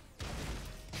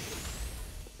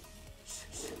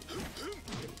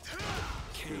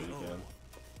 Do it again.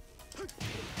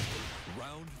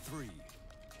 Round 3.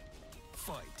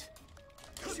 Fight.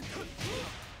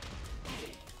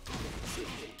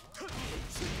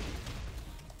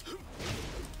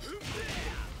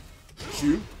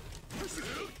 Shoot.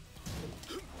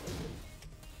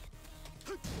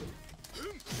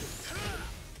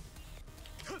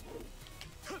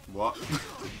 What?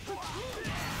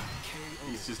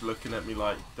 He's just looking at me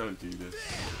like, don't do this.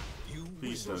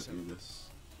 Please don't do this.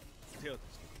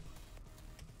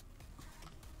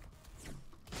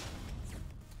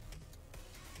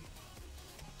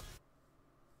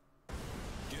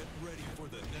 Get ready for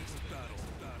the next battle.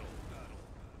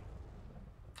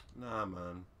 Nah,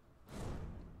 man.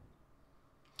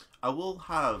 I will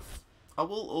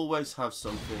always have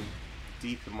something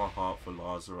deep in my heart for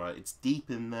Lars, alright? It's deep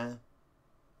in there.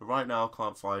 But right now I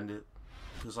can't find it.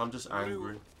 Because I'm just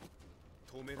angry.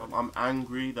 I'm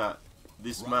angry that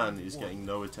this man is getting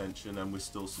no attention and we're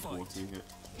still supporting it.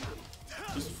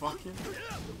 Just fuck him.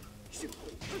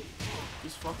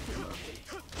 Just fuck him, man.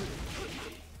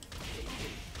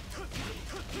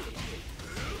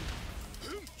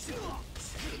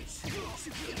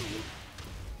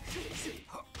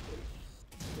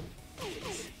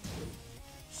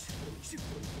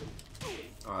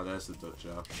 Ah, there's the duck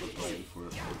jab. I was waiting for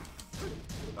it.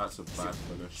 That's a bad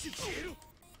finish.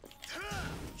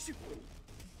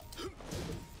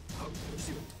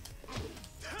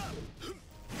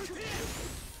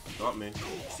 Got me.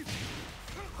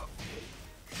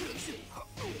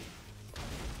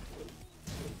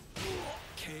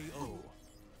 KO.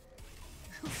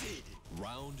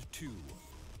 Round 2.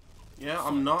 Yeah,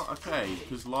 I'm not. Okay,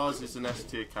 because Lars is an S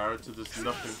tier character. There's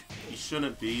nothing. He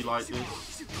shouldn't be like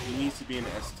this. He needs to be an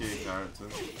S tier character.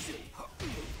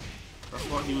 That's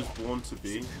what he was born to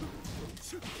be.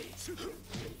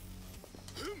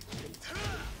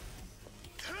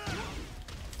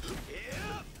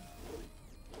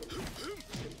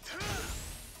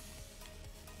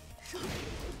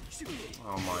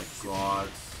 Oh my god.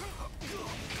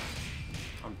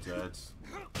 I'm dead.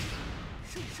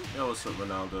 Yo, what's up,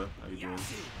 Ronaldo? How you doing?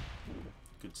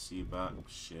 Good to see you back.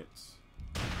 Shit.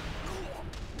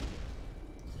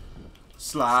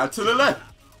 Slide to the left!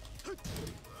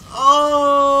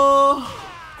 Oh!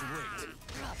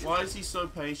 Why is he so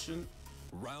patient?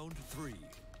 Round 3.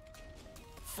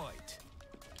 Fight.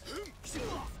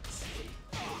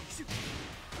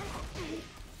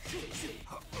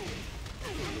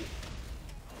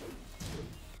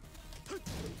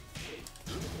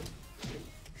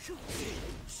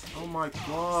 Oh my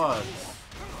god.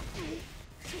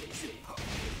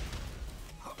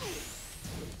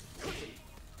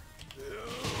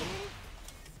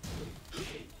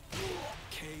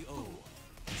 KO.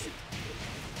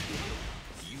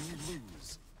 You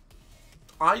lose.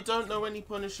 I don't know any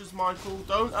punishes, Michael.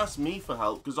 Don't ask me for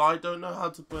help, because I don't know how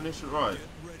to punish it right. Get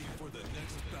ready for the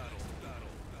next battle.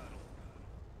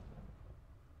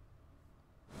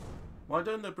 Why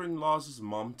don't they bring Lars's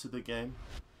mom to the game?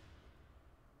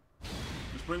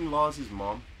 Just bring Lars's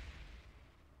mom.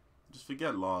 Just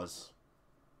forget Lars.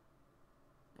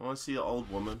 I want to see an old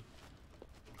woman.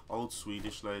 Old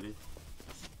Swedish lady.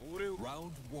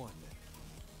 Round 1.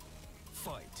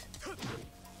 Fight.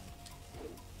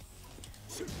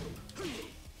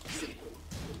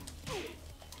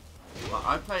 Like,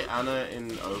 I play Anna in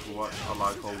Overwatch. I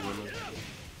like old women.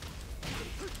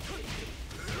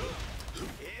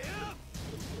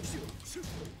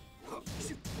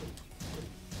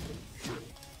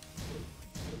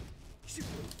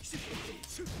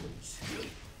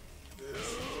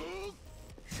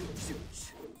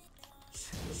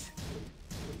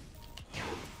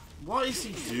 What is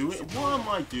he doing? What am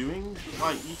I doing?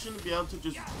 Like, you shouldn't be able to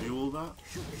just do all that.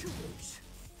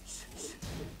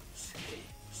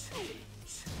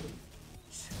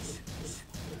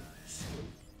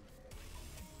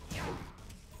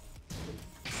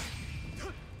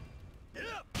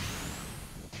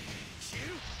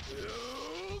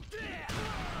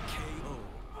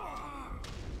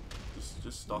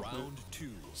 Just stop it. Round 2.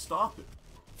 Stop it.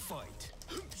 Fight.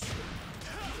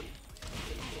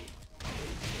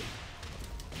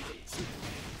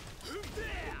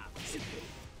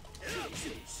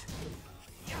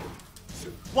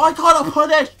 Why can't I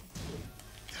punish?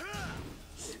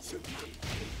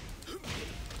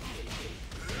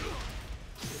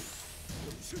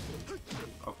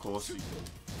 pussy.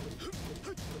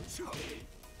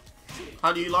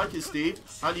 How do you like it, Steve?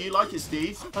 How do you like it,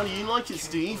 Steve? How do you like it,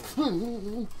 Steve?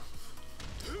 Round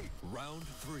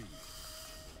 3.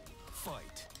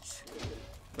 Fight.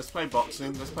 Let's play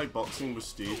boxing. Let's play boxing with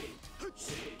Steve. Give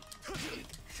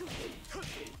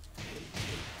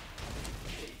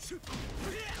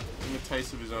him a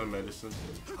taste of his own medicine.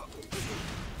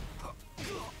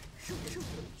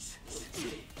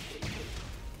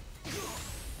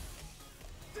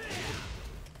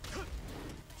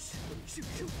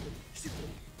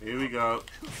 Here we go.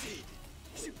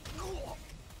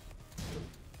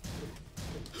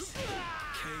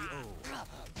 KO.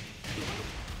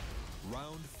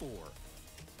 Round 4.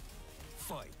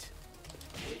 Fight.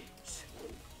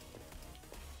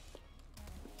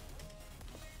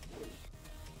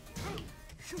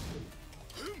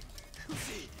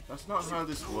 That's not how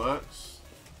this works.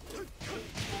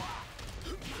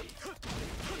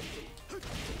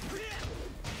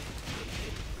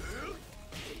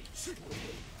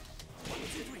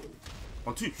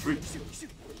 One, two, three.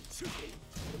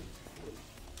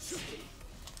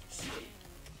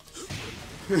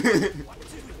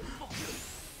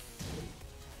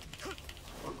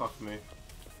 Fuck off me.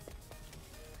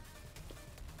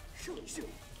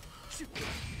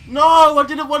 No, I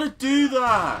didn't want to do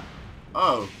that.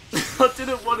 Oh, I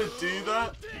didn't want to do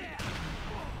that.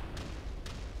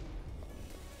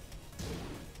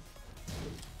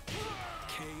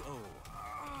 KO.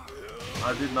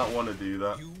 I did not want to do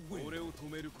that.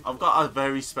 I've got a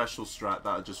very special strat that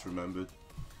I just remembered,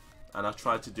 and I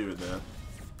tried to do it there.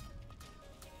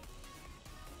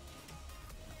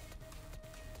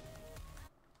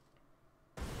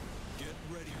 Get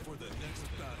ready for the next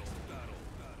battle.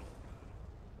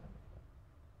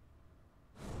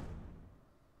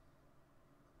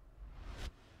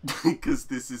 Because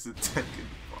this is a Tekken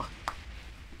fight.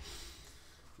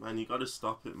 Man, you gotta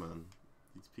stop it, man.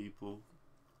 These people.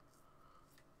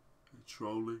 They're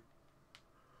trolling.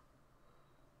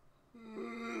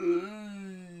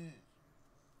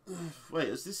 Wait,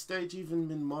 has this stage even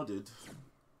been modded?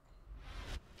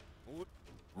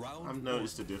 Round I've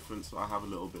noticed a difference, so I have a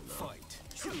little bit now. Fight.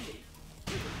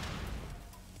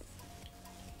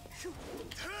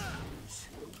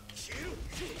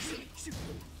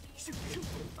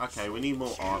 Okay, we need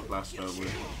more art blast, don't we?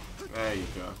 There you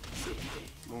go.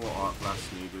 More art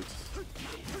blast needed.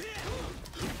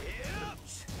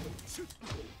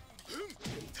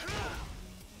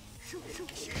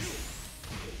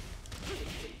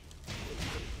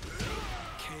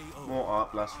 KO. More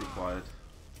art blast required.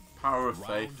 Power of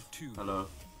Round faith. 2. Hello,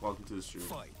 welcome to the stream.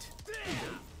 Fight.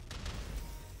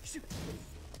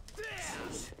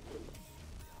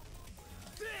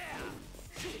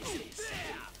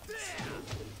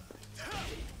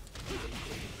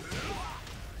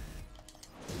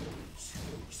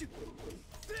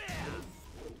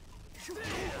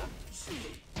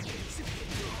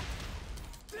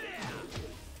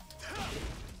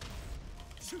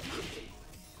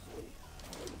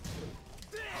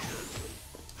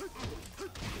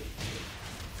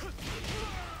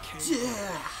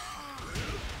 Yeah.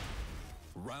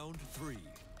 Round 3.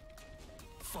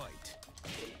 Fight.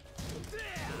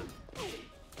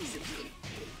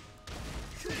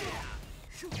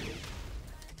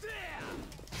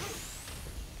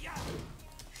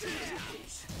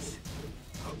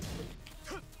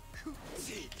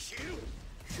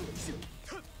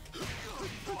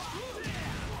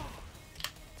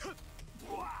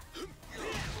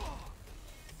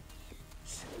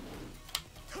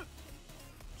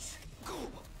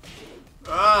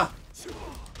 Ah!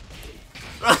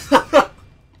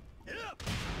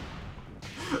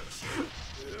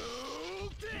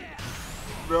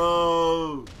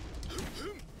 No!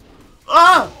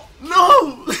 Ah!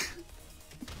 No!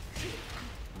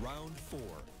 Round 4.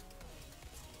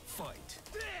 Fight.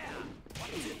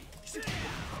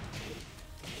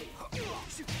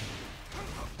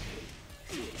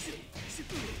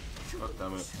 God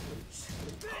damn it.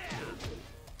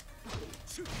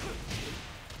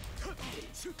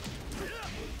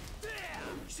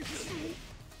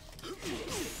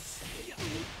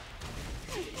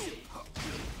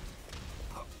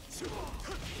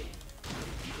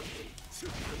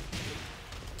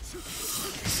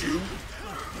 KO.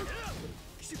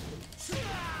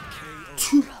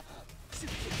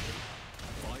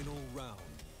 Final round.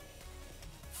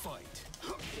 Fight.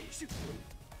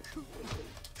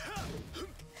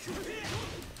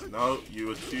 No, you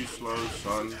were too slow,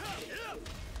 son.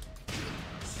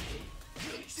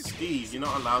 Steve, you're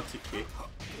not allowed to kick.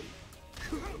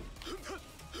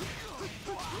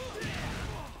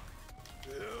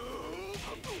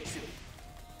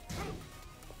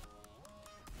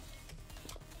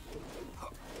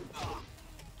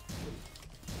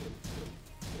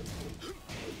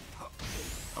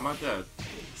 Am I dead?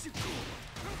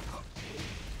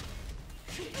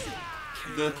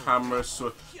 The camera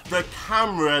the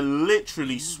camera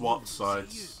literally swaps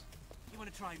sides. You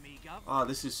want to try me, Gov? Ah,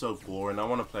 this is so boring. I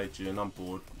want to play Jin. I'm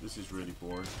bored. This is really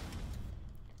boring.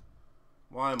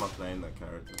 Why am I playing that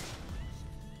character?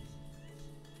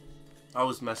 I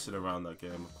was messing around that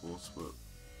game, of course, but...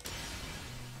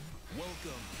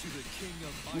 Welcome to the King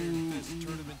of Iron Fist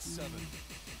Tournament 7,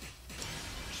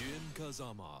 Jin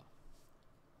Kazama.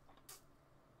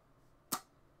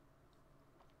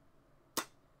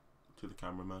 To the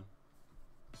cameraman.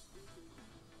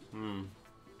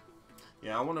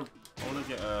 Yeah, I wanna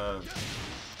get a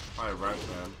higher rank,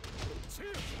 man.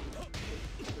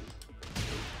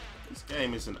 This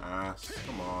game is an ass.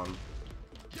 Come on.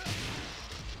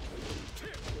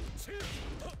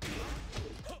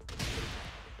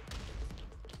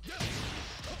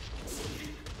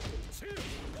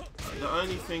 The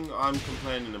only thing I'm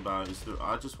complaining about is that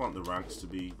I just want the ranks to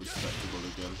be respectable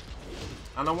again.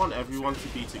 And I want everyone to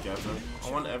be together.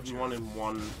 I want everyone in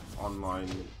one online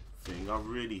thing. I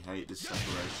really hate this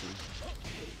separation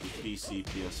with PC,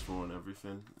 PS4 and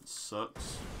everything. It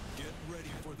sucks. Get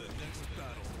ready for the next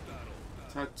battle.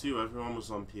 Tag 2, everyone was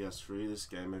on PS3. This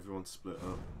game, everyone split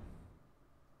up.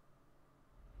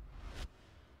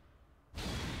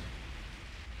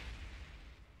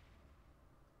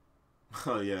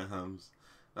 Oh yeah, Hams.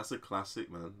 That's a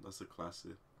classic, man. That's a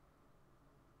classic.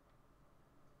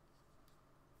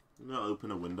 I'm gonna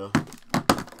open a window.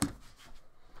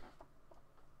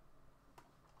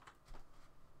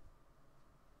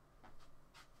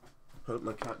 Hope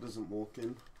my cat doesn't walk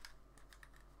in.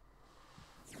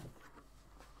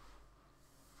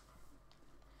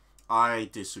 I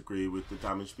disagree with the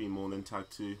damage being more than Tag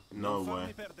 2. No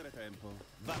way.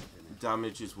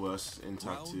 Damage is worse in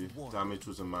Tag 2. Damage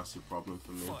was a massive problem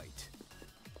for me. Fight.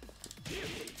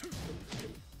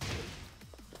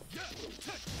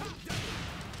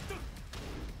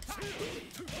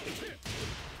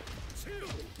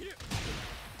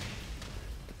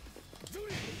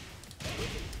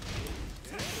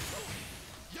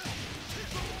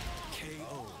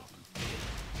 KO.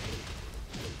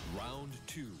 Round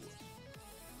 2.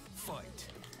 Fight.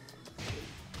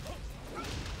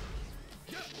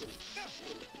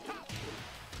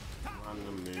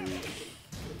 Random move.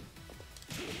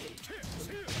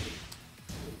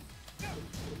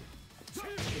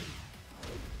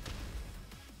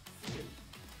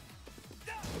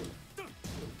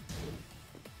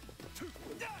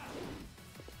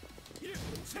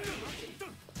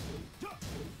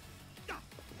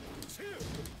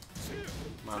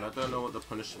 Man, I don't know what the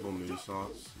punishable moves are.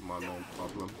 It's my main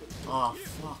problem. Ah,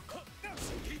 fuck.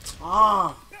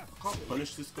 Ah! I can't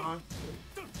punish this guy.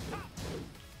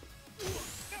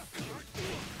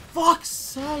 Fuck's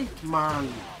sake,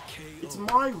 man! It's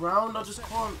my round, I just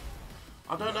can't...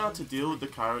 I don't know how to deal with the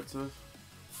character.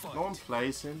 No one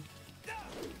plays him.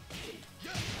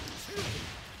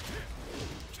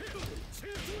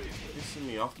 Pissing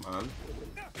me off, man.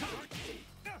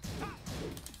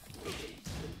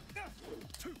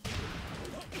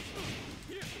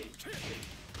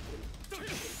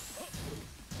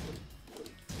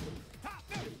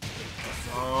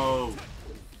 Oh.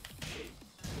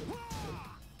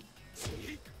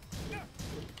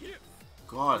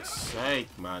 God's sake,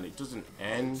 man, it doesn't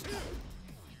end.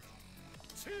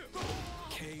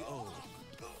 KO.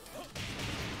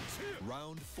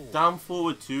 Round 4. Down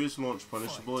forward 2 is launch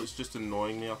punishable, it's just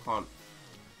annoying me, I can't.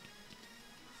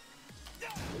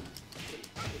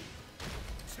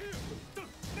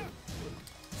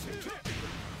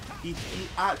 He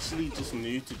actually just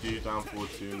knew to do down forward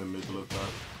 2 in the middle of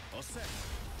that.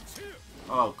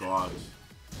 Oh god.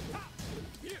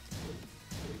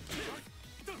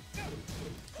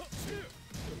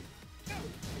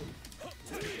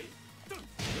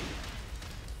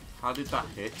 How did that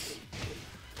hit?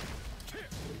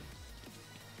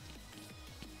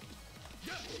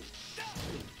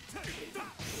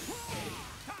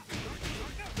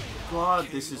 God,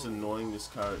 this is annoying, this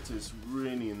character is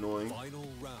really annoying. Final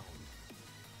round.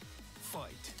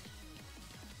 Fight.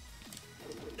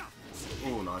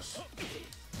 Oh, nice.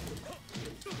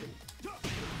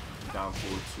 Down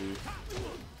forward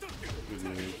 2. Good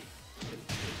move.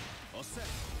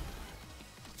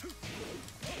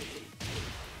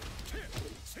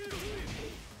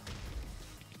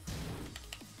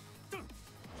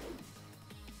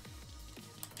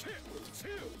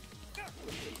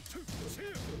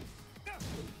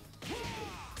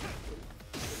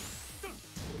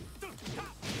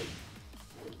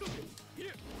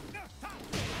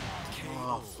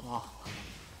 Oh, fuck.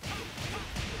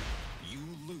 You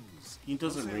lose. He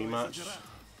doesn't rematch.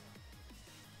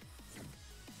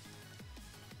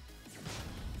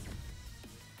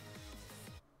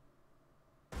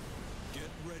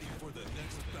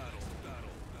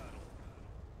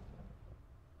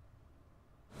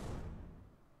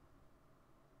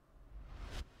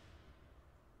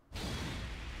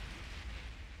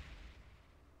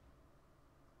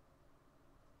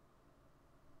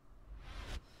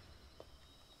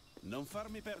 Non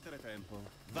farmi perdere tempo.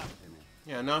 Vattene.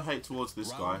 Yeah, no hate towards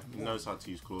this guy. He knows how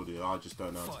to use Claudio. I just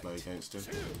don't know how to play against him.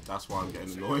 That's why I'm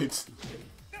getting annoyed.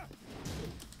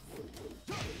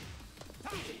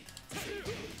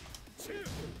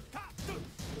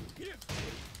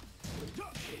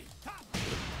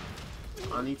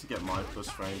 I need to get my plus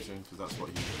frames in because that's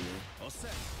what he's doing.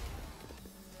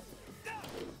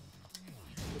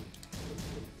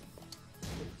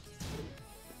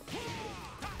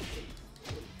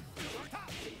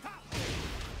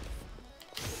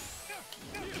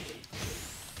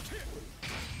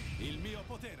 Il mio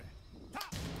potere.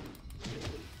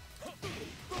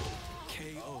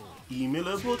 KO.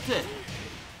 Emile Pote.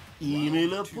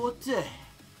 Emile Pote.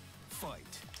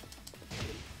 Fight.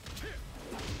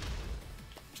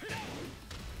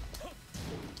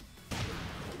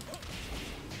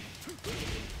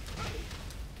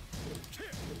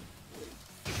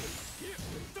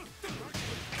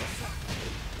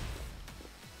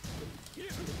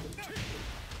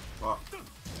 Fuck.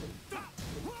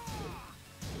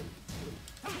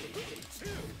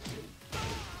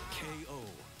 KO.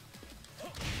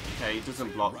 Okay, he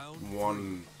doesn't block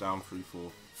one down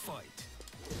 3-4. Fight.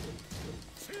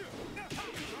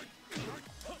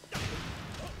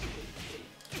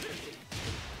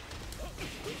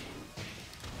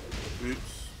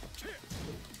 Oops.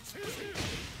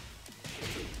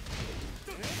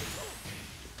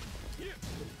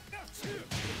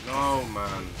 No,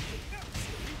 man.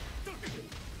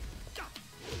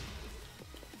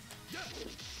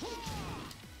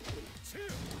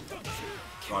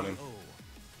 Got him.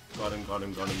 Got him, got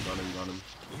him, got him, got him, got him.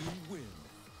 You win.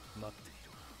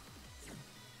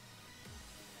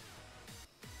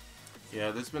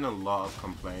 Yeah, there's been a lot of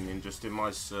complaining just in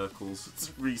my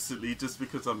circles recently, just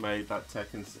because I made that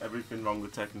Tekken, everything wrong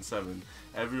with Tekken 7.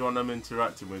 Everyone I'm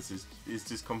interacting with is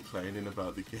just complaining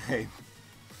about the game.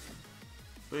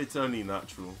 But it's only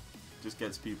natural. Just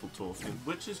gets people talking,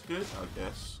 which is good, I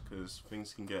guess, because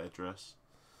things can get addressed.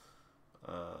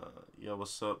 Yeah,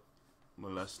 what's up,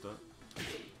 Molester?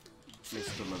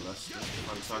 Mr. Molester.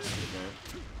 Fantastic game.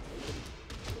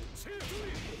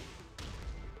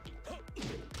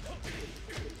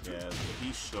 Yeah,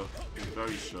 he's shook. He's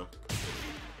very shook.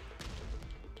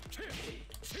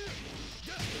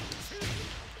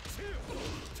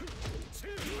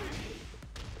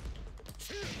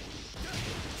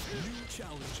 New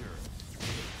challenger.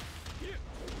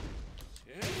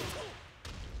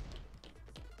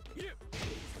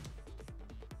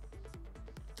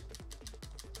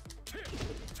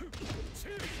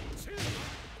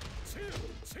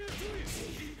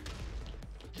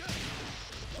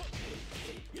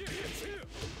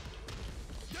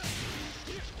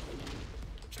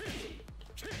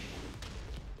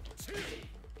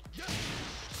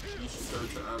 You should go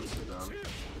to Amsterdam.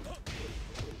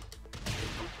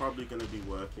 I'm probably going to be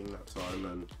working that time,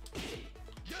 and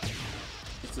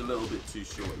it's a little bit too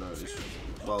short notice.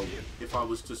 Well, if I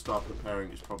was to start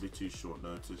preparing, it's probably too short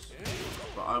notice.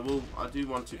 But I do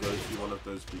want to go to one of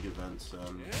those big events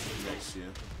next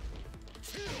year.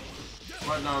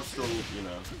 Right now, I'm still, you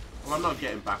know, well, I'm not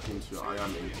getting back into it. I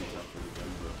am into Tekken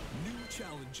again, but New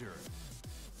challenger.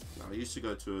 I used to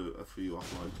go to a few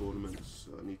offline tournaments,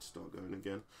 so I need to start going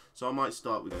again. So I might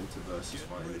start with going to versus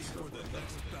fighting and stuff like that.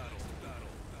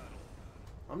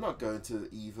 I'm not going to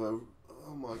Evo.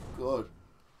 Oh my god.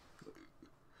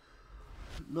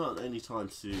 Not anytime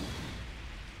soon.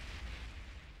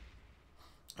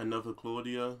 Another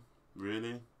Claudio?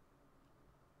 Really?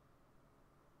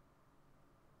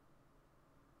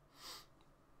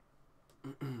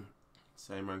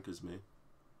 Same rank as me.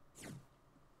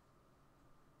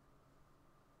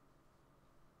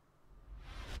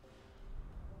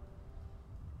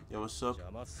 Yo, what's up?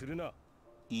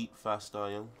 Eat fast,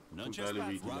 I am. I can barely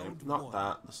read your name. Not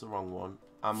that, that's the wrong one.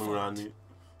 Amuranu.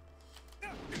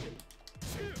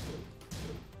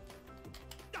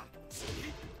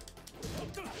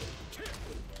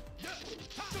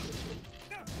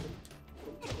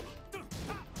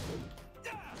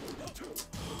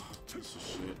 Piece of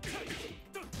shit.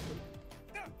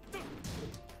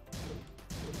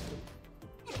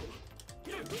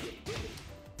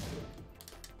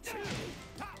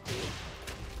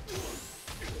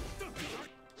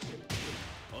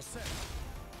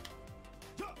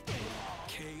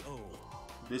 KO.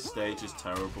 This stage is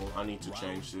terrible. I need to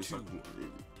change this. It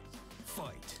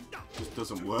Fight. just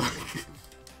doesn't work.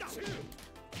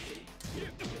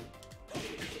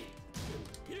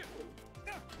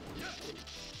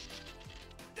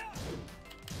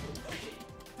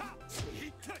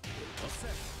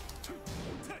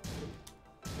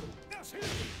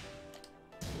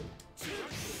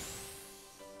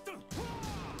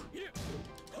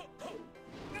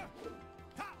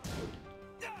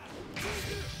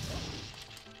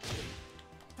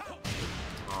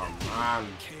 man.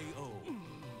 KO.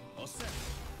 All set.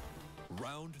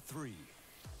 Round 3.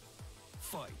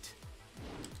 Fight.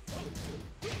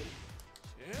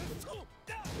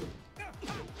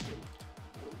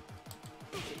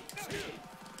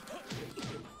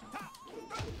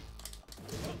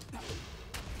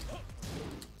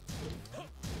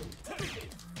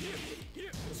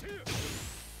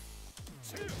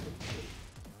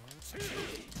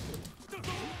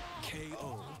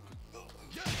 KO.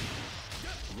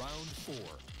 Round 4.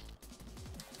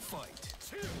 Fight.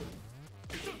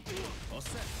 All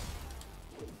set.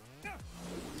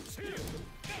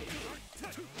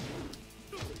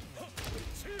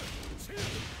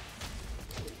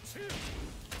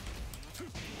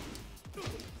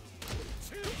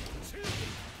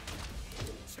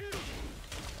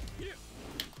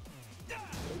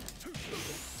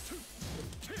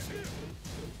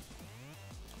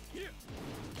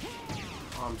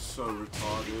 I'm so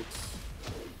retarded.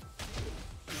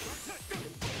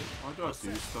 Why do I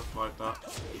do stuff like that?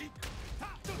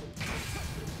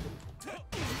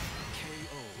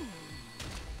 KO.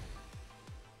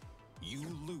 You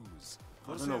lose. I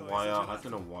don't know why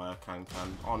I can.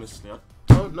 Honestly, I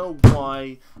don't know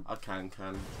why I can.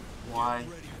 Why?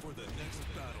 Ready for the next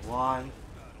battle. Why?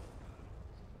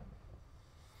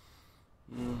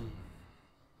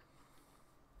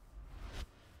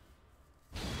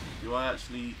 Do I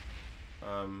actually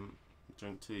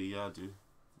drink tea? Yeah, I do.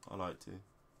 I like tea.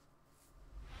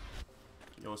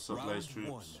 Yo, what's up, Blaze Round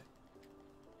 1. Troops?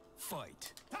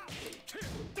 Fight. All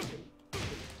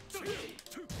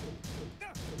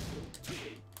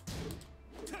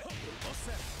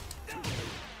set.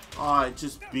 Oh, it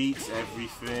just beats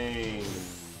everything.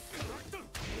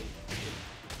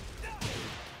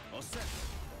 All set.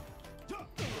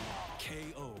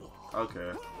 KO.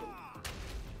 Okay,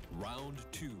 Round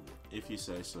 2. if you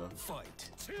say so. Fight.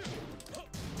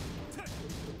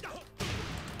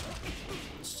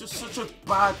 It's just such a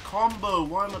bad combo.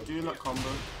 Why am I doing that combo?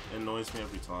 It annoys me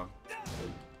every time.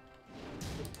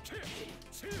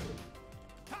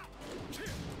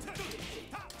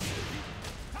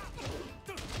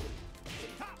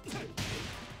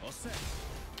 All set.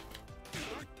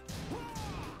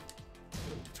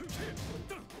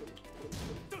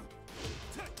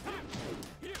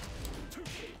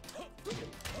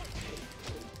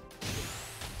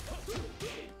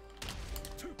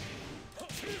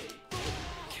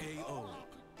 KO.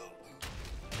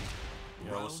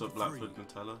 Yo, what's up, Round Blackfoot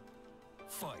 3. Nutella?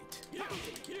 Fight.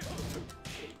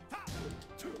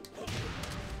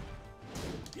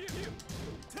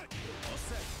 All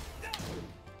set.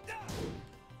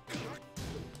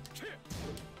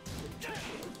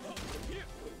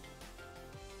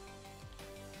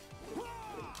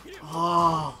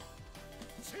 Oh.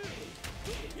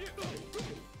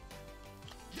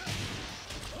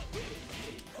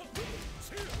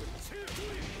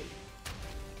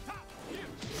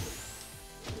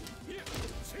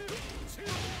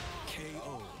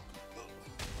 KO.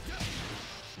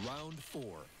 Round 4.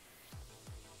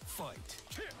 Fight.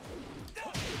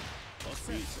 All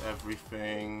set. Beats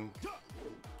everything.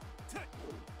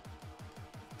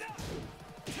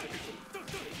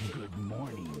 Good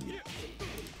morning.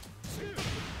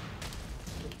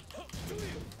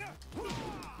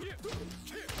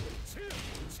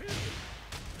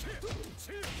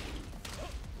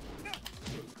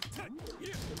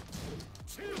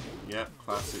 Yep,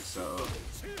 classic setup.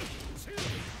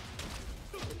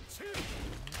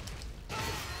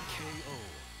 KO.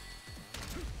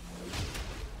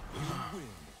 You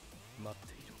win.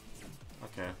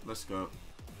 Okay, let's go.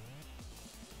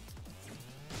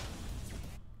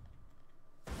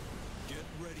 Get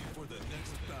ready for the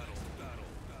next battle.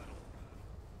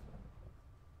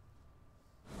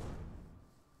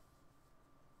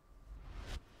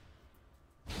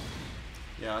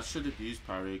 Yeah, I should have used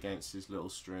parry against his little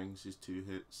strings, his 2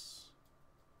 hits.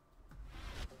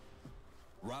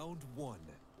 Round 1.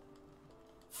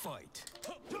 Fight.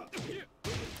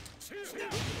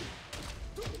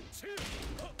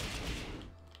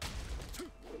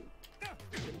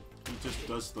 He just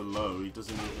does the low, he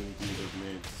doesn't even do the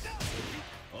mids.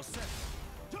 All set.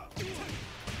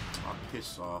 I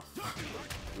piss off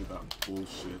with that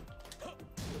bullshit.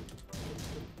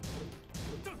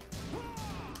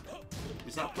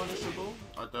 Is that punishable?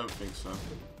 I don't think so.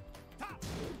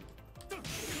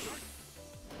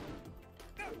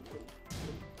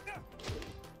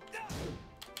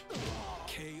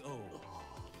 KO.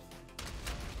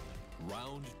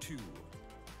 Round 2.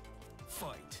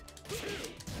 Fight.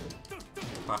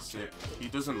 Classic. He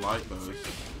doesn't like those. I'm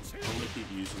gonna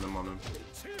keep using them on him.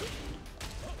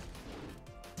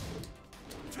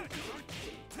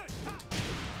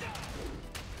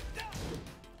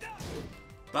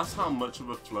 That's how much of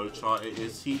a flowchart it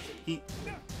is. He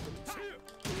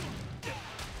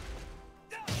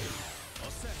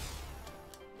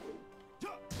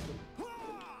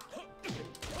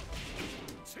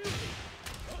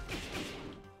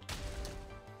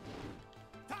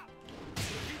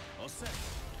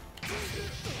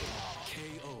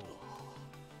KO.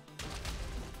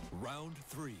 Round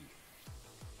 3.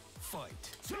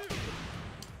 Fight.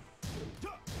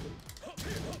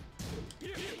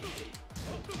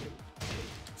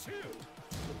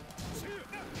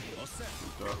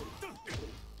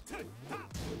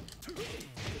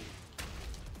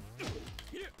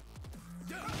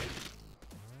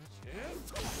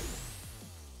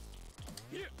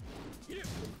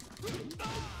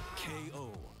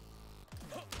 KO.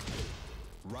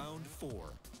 Round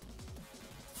 4.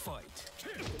 Fight.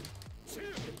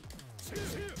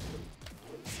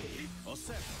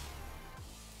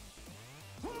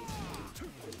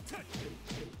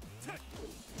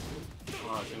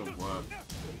 Oh, it didn't work.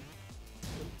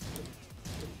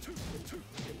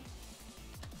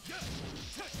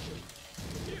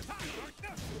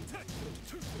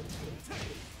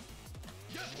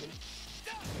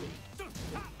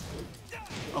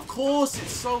 Of course,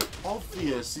 it's so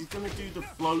obvious. He's gonna do the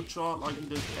flowchart like he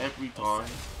does every time.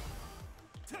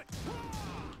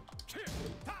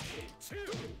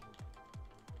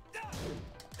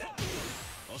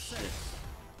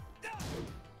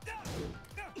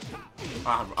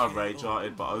 I rage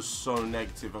arted, but I was so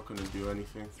negative I couldn't do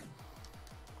anything.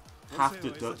 Have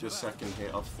to duck the second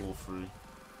hit of 4-3.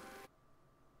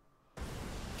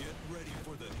 Get ready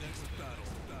for the next battle.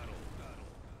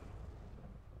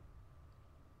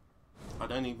 I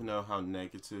don't even know how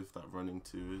negative that running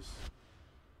 2 is.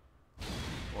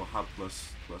 Or how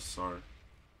plus, sorry.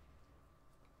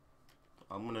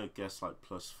 I'm gonna guess like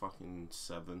plus fucking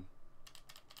 7.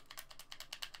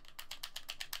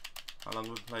 How long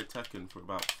have we played Tekken? For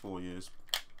about 4 years.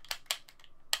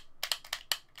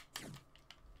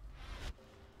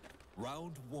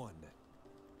 Round 1.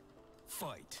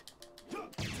 Fight. Oh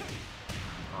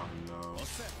no.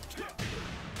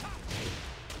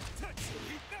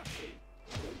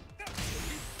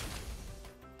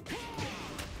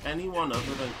 Anyone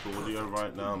other than Claudio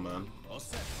right now, man.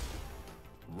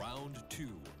 Round 2.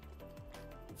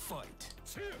 Fight.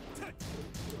 Yeah,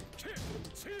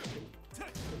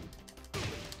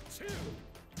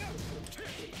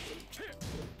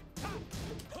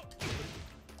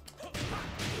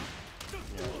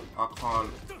 I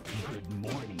can't. Good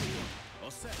morning.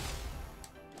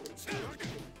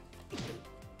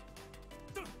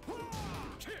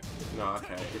 No,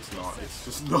 okay, it's not. It's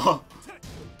just not.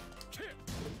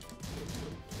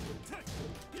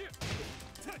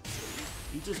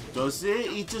 He just does it.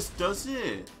 He just does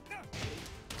it.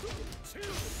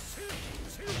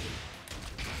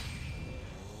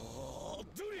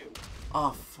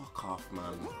 Oh, fuck off,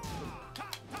 man.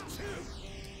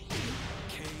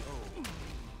 KO.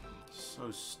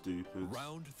 So stupid.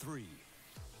 Round 3.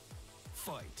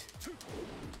 Fight.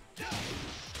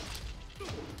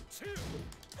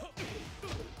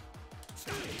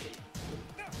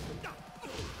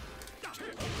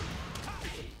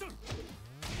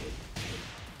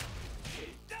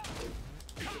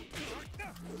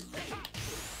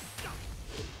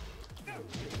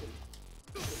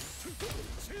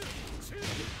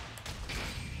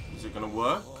 Is it gonna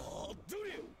work?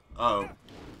 Oh.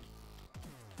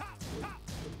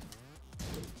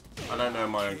 I don't know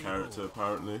my own character,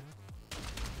 apparently.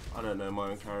 I don't know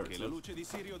my own character.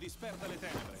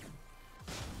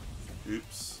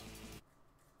 Oops.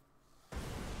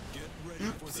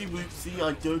 Oopsie whoopsie,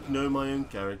 I don't know my own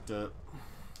character.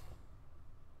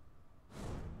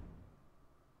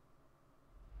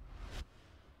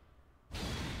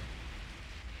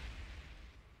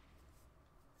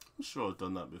 I'm sure I've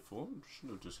done that before. I should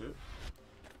have just hit.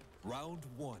 Round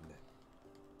 1.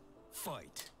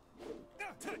 Fight.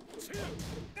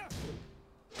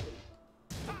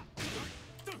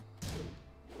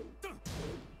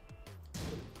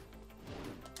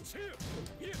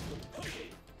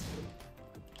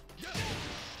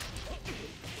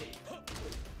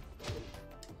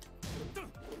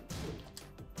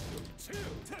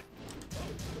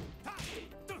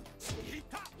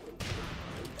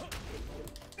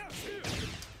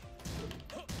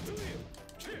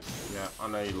 Yeah, I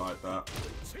know you like that.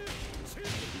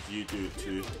 If you do it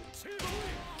too.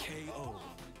 KO.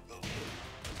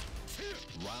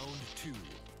 Round 2.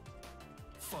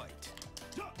 Fight.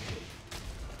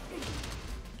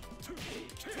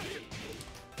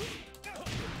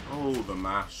 Oh, the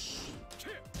mash.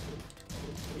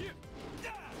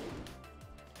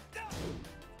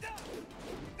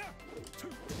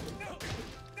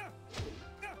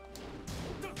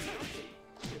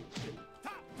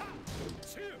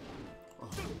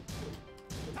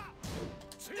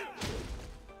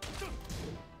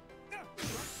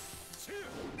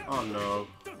 Oh no.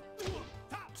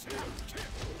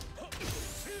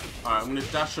 Alright, I'm gonna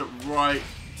dash up right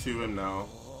to him now.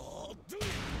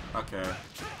 Okay.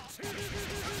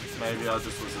 Maybe I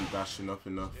just wasn't dashing up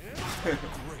enough.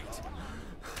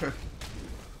 Great.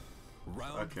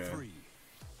 Round Okay. 3.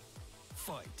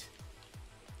 Fight.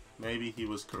 Maybe he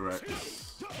was correct.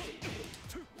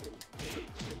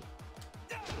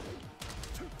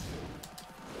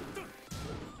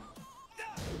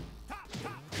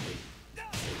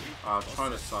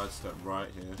 Trying to sidestep right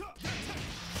here.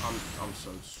 I'm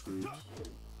so screwed.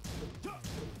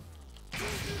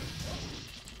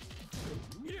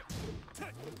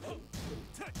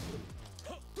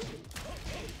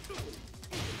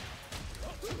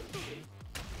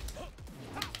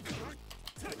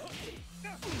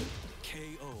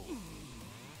 KO.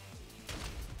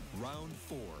 Round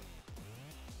 4.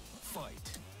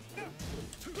 Fight.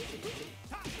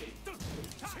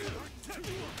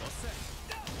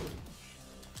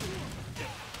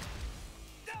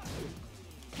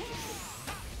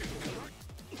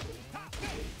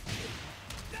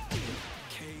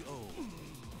 KO.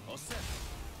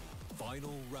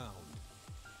 Final round.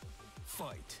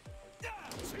 Fight.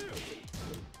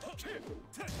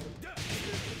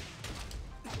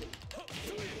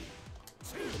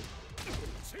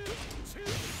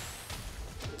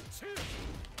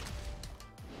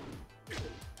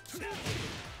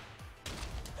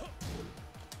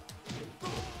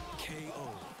 KO.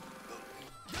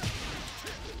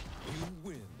 You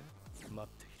win. 待っ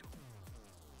ている。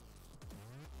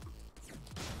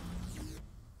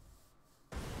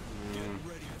 Get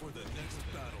ready for the next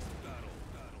battle.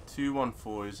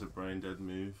 2-1-4 is a brain dead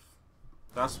move.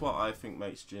 That's what I think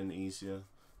makes Jin easier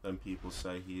than people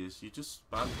say he is. You just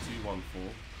spam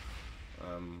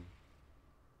 2-1-4.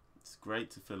 It's great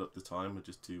to fill up the time with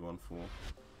just 2-1-4.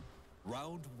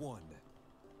 Round 1.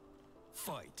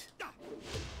 Fight.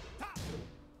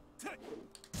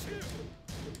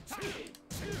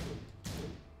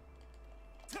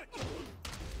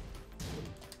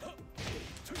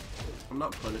 I'm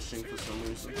not punishing for some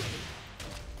reason.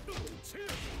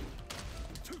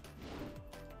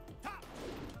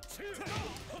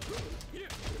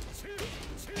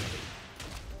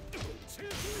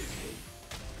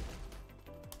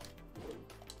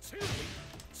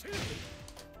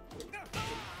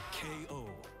 KO.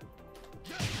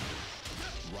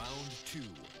 Round 2.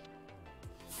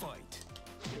 Fight.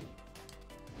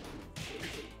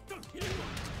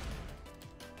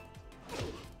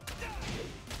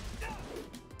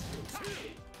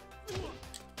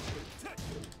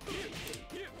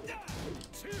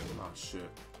 Oh shit.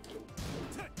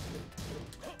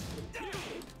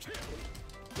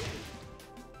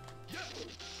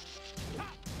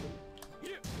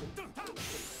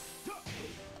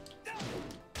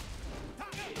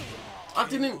 I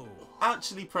didn't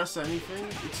actually press anything.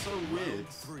 It's so weird.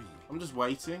 I'm just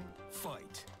waiting.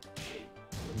 Fight.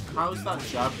 How is that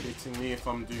jab hitting me if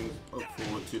I'm doing up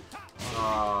forward to...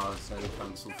 Ah, same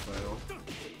cancel fail.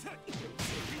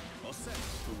 It's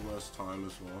the worst time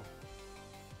as well.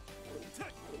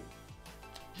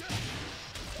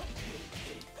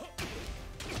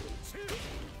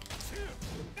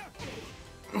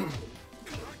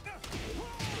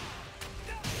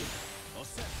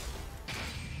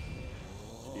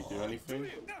 Did he do anything?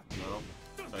 No.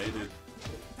 Faded.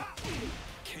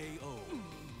 KO.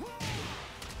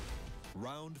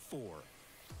 Round 4.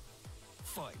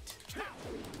 Fight.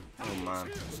 Oh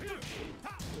man.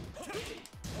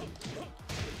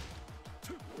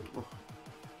 Oh.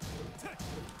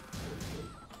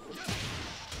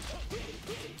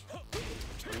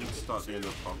 I need to start doing the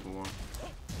proper one.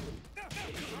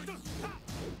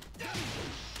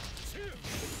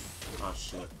 Oh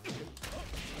shit.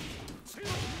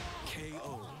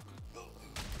 KO.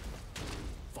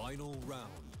 Final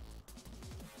round.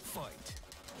 Fight.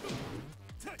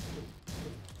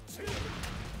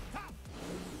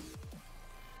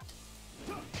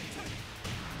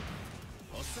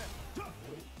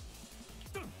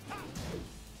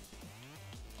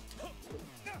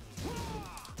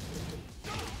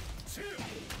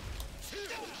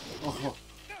 Oh.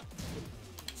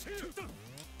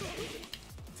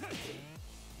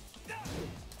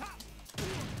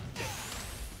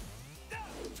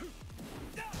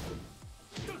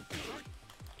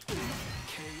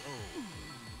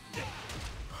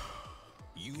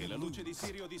 Che la luce di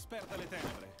Sirio disperda le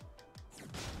tenebre.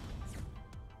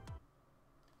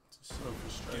 It's so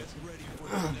frustrating. Get ready for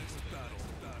the next battle.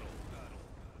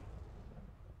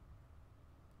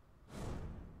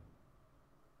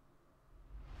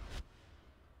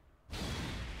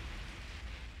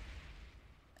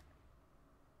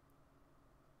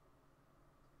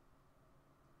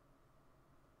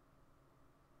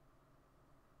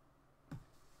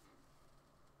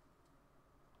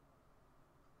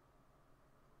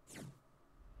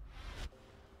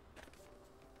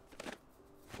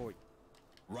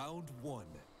 Round one.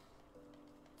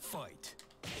 Fight.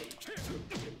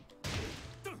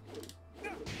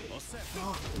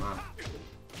 Oh, man.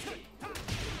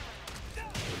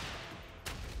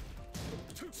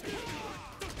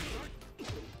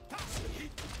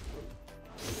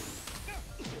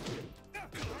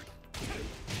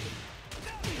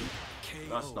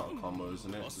 That's not a combo,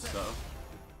 isn't it? It's a setup.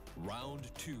 Round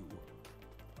two.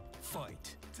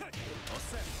 Fight.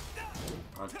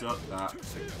 I ducked that.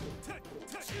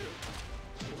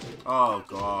 Oh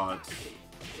god.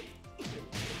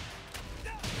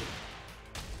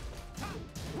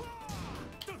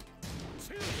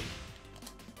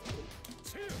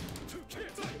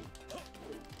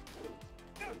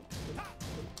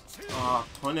 Ah,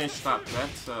 punish that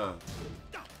better.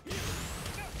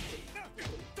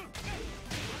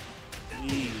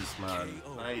 Jeez, man.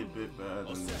 Play a bit better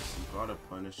than this. You gotta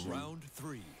punish him. Round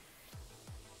three.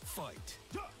 Fight.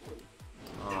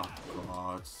 Oh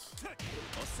god.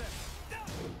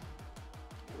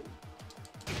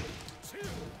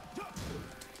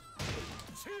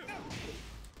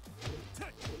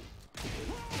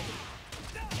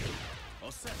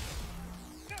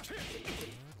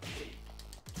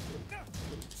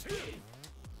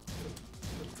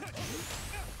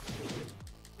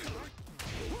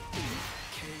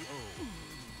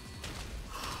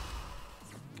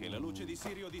 Che la luce di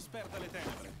Sirio disperda le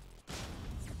tenebre.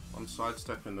 I'm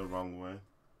sidestepping the wrong way.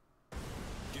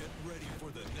 Get ready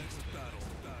for the next battle.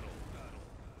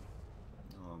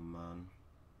 Oh man.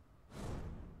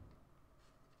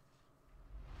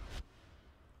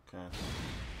 Okay.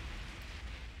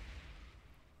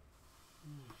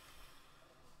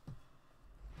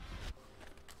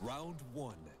 Round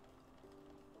one.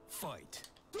 Fight.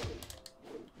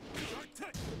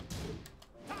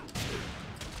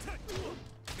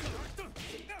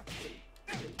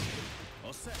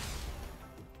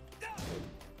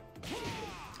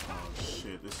 Oh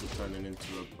shit, this is turning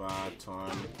into a bad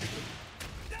time.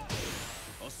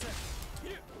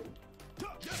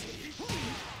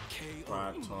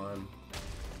 Bad time.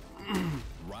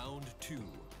 Round two.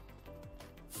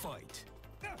 Fight.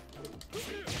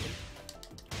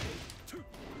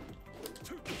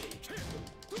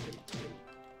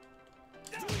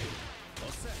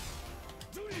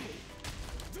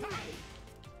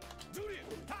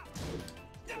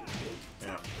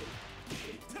 Yeah.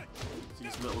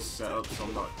 These little setups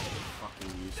I'm not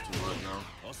fucking used to right now.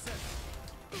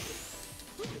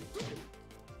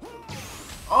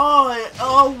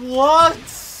 Oh, what?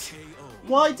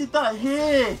 Why did that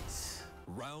hit?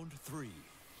 Round three.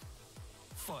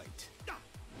 Fight.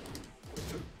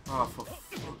 Oh, for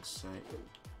fuck's sake.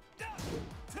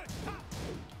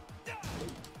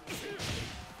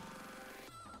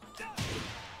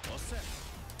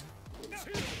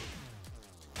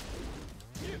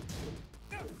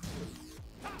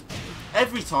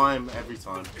 Every time.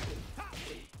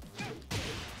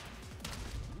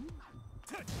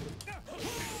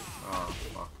 Oh,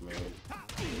 fuck me.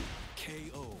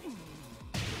 KO.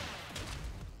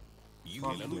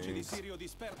 Fuck La luce me. di Sirio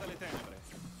disperda le tenebre.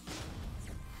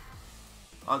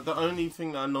 The only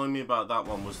thing that annoyed me about that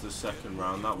one was the second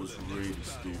round. That was really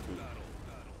stupid.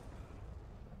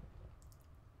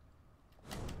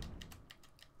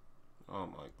 Oh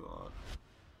my god.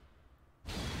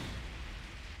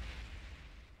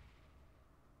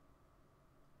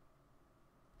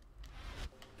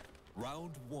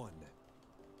 Round one.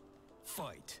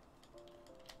 Fight.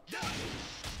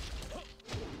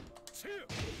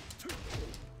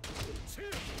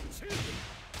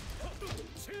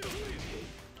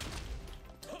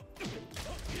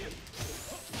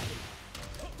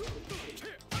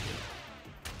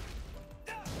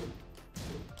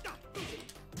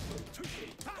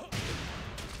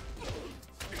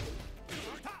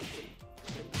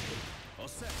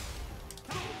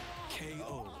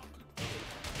 KO.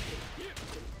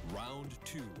 Round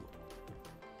two.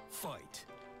 Fight.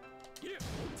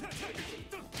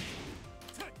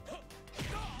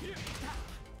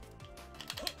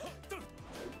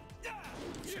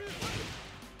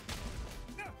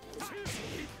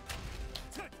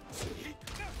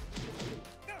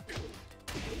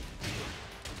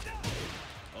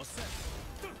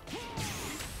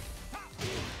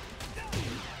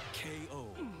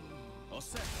 KO.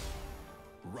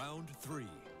 Round three.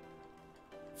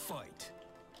 Fight.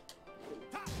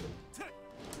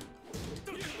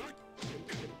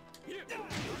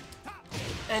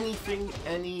 Anything,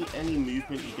 any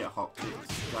movement you get hot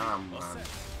kicks. Damn, man.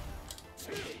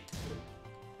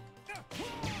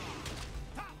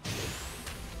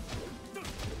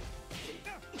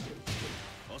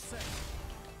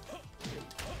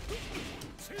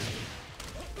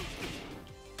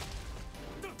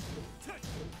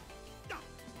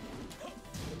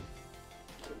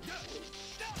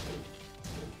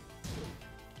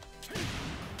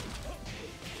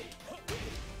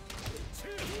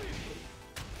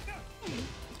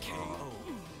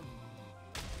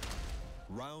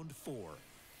 Round 4.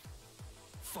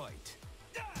 Fight.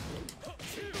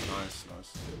 Nice,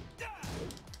 nice.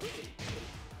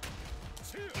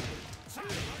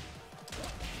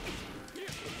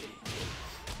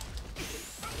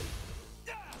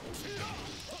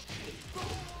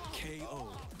 KO.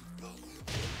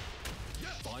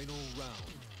 Final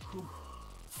round.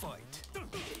 Fight.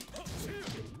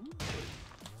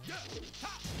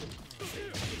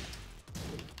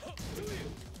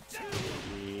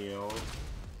 Real.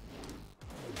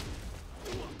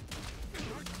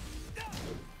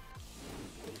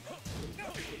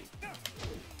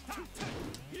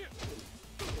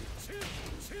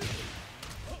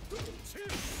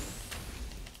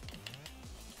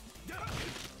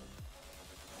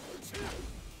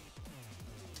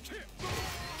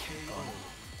 KO.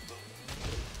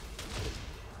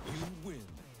 You win.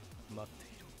 待ってい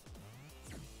る。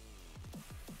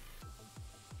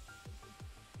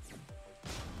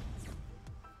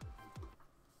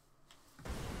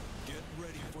 Get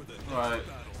ready for the next Right.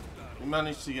 battle. We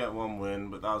managed to get one win,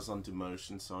 but that was on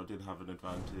demotion, so I did have an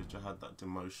advantage. I had that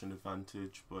demotion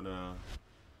advantage, but I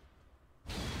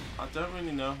don't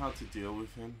really know how to deal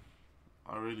with him.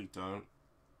 I really don't.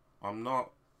 I'm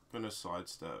not gonna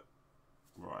sidestep.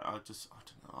 Right, I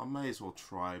don't know. I may as well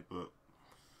try, but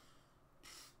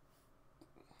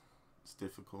it's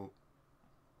difficult.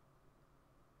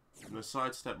 I'm gonna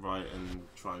sidestep right and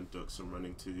try and duck some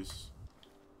running twos.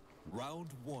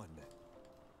 Round 1.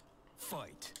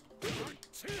 Fight.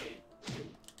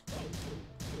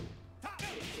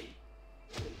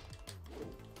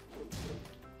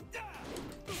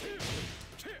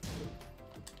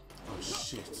 Oh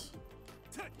shit.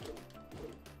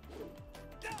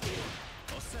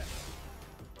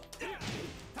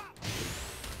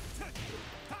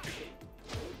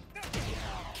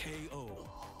 KO.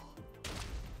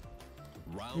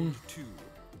 Round 2.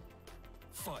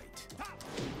 Fight.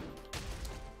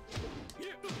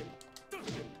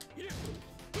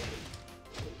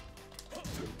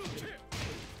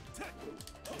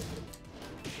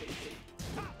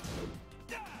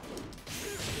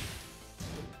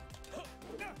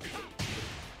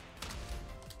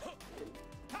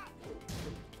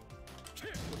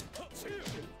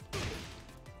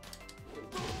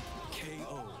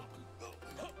 KO.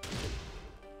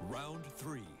 Round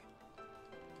 3.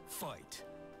 Fight.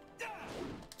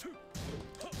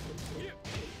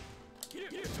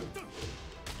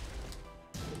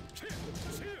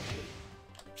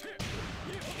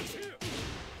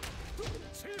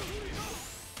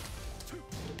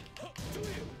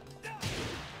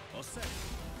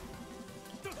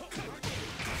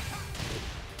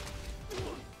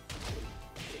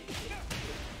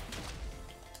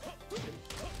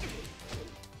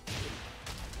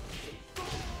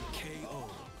 KO.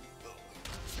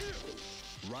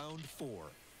 Round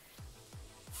 4.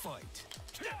 Fight.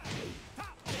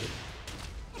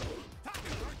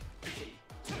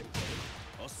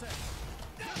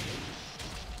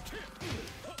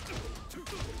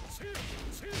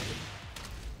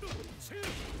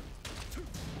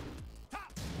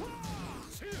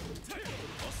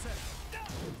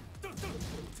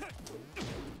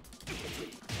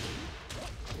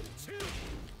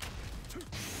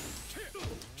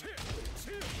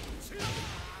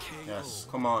 Yes,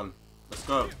 come on. Let's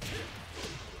go.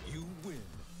 You win.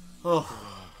 Oh,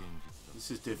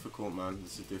 this is difficult, man.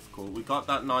 This is difficult. We got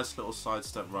that nice little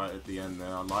sidestep right at the end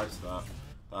there. I liked that.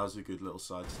 That was a good little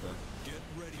sidestep. Get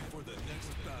ready for the next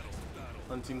battle.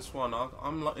 Hunting Swan,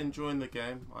 I'm enjoying the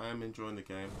game. I am enjoying the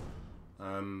game.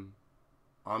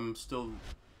 I'm still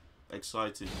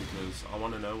excited because I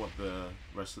want to know what the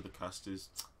rest of the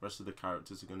rest of the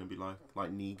characters are going to be like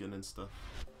Negan and stuff.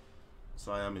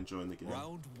 So I am enjoying the game.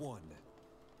 Round 1.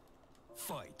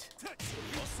 Fight.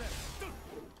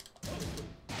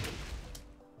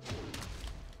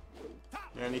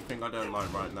 The only thing I don't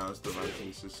like right now is the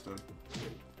ranking system.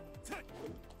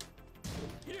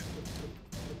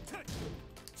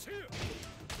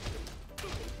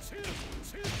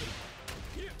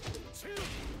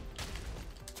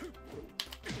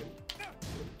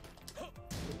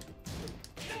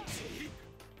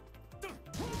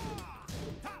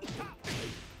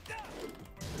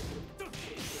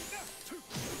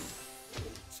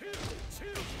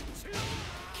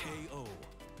 KO.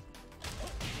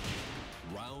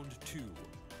 Round 2.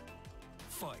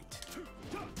 Fight.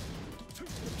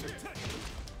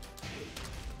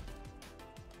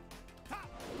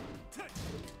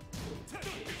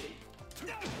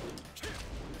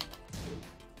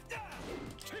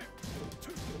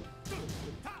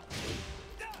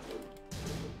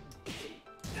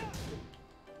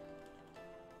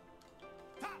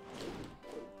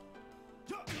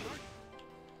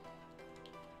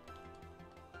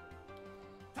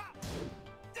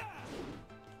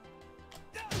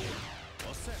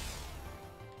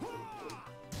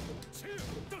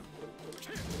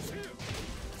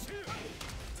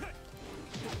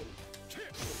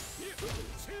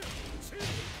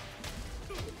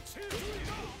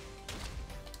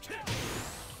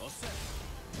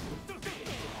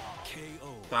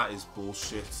 That is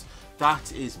bullshit.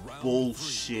 That is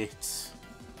bullshit.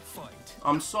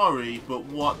 I'm sorry, but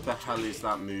what the hell is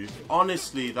that move?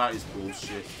 Honestly, that is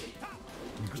bullshit.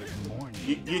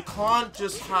 You can't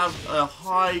just have a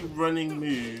high running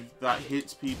move that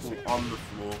hits people on the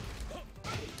floor.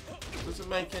 Doesn't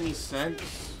make any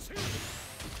sense.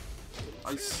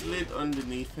 I slid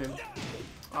underneath him.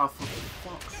 Oh, for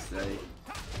fuck's sake.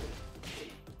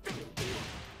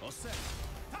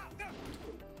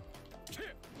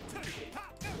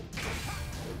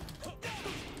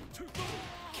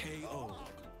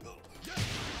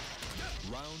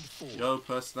 Yo,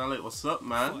 Personality, what's up,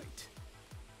 man?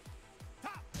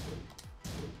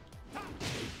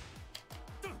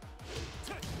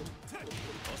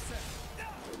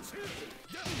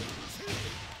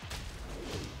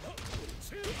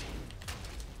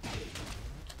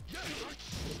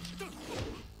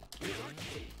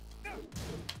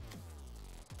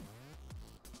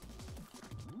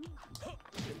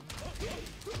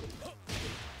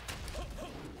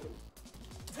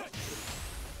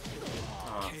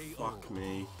 Fuck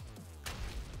me.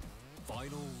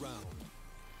 Final round.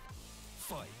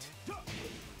 Fight.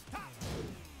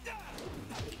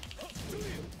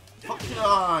 Fuck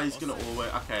yeah, he's gonna always.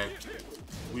 Okay,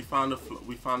 we found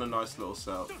a nice little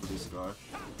setup for this guy.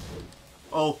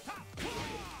 Oh.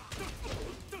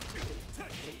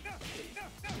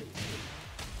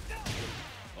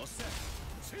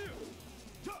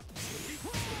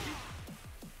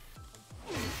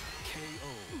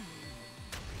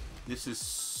 This is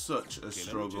such a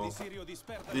struggle.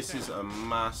 This is a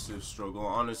massive struggle.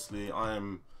 Honestly, I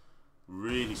am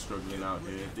really struggling out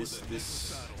here.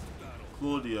 This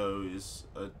Claudio is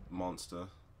a monster.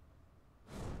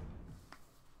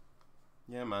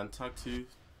 Yeah, man. Tag 2.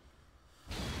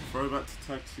 Throwback to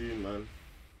tag 2, man.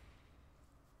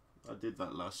 I did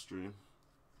that last stream.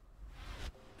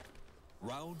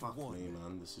 Round Fuck 1. me,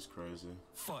 man. This is crazy.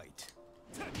 Fight.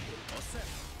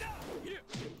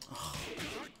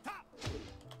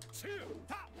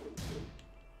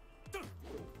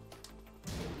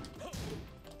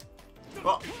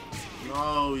 Oh,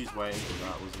 no, he's waiting for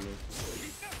that, wasn't he?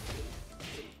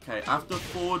 Okay, after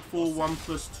forward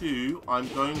 4-1+2, I'm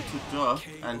going to duck,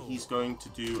 and he's going to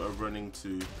do a running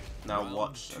 2. Now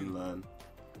watch and learn.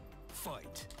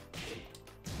 Fight.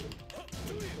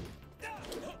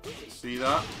 See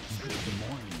that?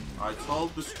 I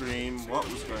told the stream what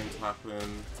was going to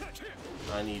happen,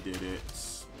 and he did it.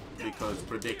 Because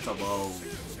predictable.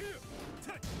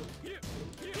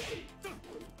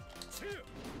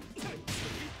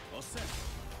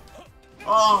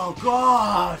 Oh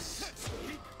god!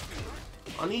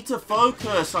 I need to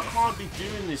focus. I can't be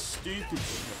doing this stupid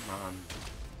shit,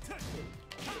 man.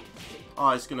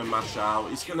 Oh, he's gonna mash out.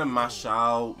 He's gonna mash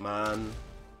out, man.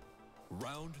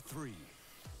 Round 3.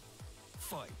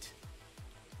 Fight.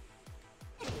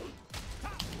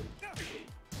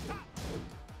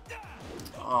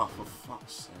 Oh, for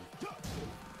fuck's sake.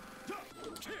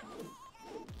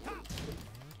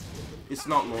 It's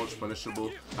not launch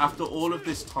punishable. After all of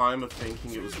this time of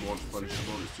thinking it was launch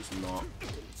punishable, it's just not.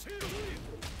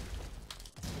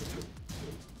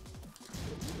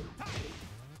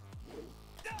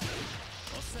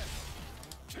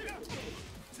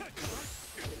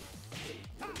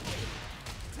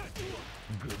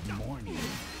 Good morning.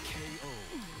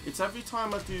 It's every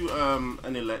time I do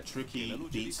an electric, he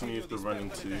beats me with the running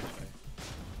 2.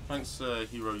 Thanks,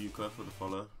 Hero Yuka, for the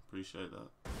follow. Appreciate that.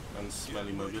 And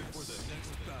Smelly Muggets.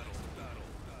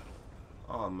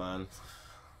 Oh man,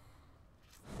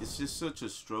 it's just such a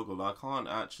struggle. I can't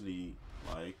actually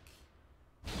like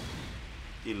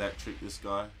electric this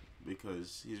guy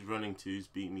because his running 2s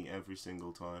beat me every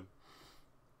single time.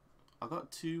 I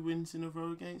got 2 wins in a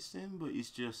row against him, but he's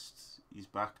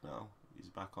back now. He's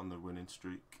back on the winning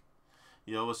streak.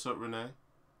 Yo, what's up, Renee?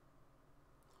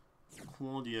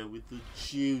 Claudia with the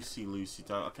juicy Lucy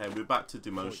down. Okay, we're back to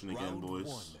demotion again,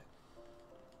 boys.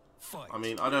 I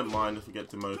mean, I don't mind if we get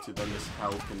demoted, then this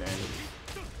hell can end.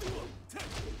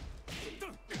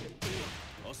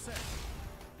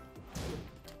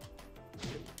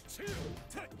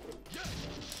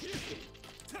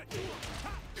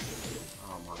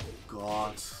 Oh my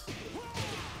god.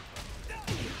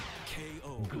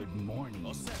 KO. Good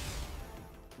morning.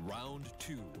 Round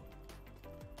 2.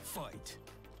 Fight.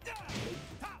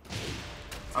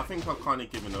 I think I've kind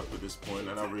of given up at this point,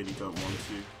 and I really don't want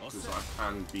to, because I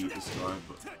can beat this guy,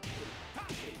 but...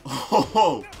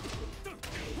 Oh!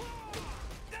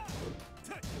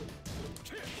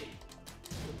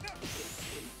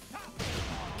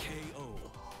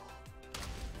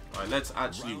 Right, let's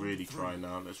actually really try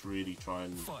now. Let's really try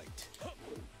and... Fight.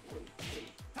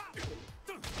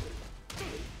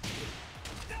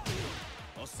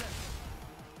 All set.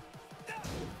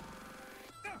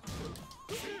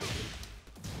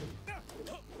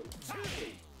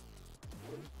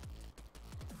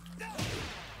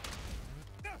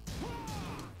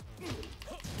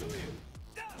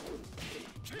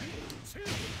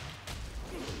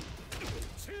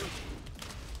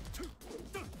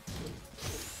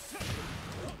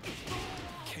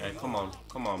 Okay, come on,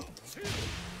 come on.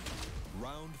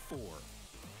 Round 4.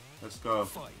 Let's go.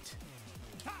 Fight.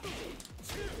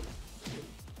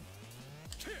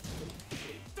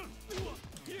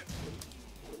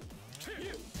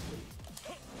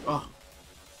 Oh.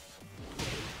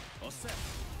 All set.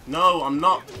 No, I'm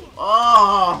not.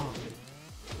 Oh.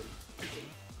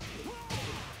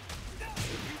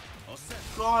 All set.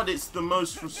 God, it's the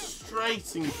most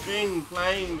frustrating thing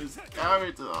playing this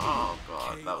character. Oh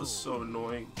God, that was so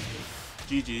annoying.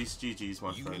 GG's,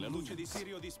 my E la friend. luce di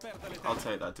Sirio disperda le I'll tenebre.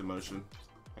 take that demotion.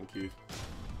 Thank you.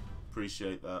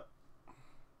 Appreciate that.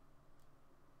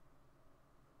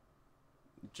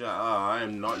 I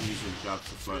am not using jab to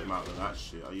float him out of that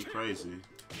shit. Are you crazy?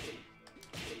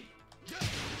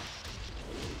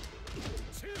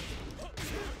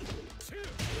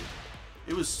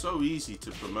 It was so easy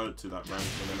to promote to that rank,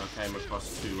 and then I came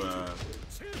across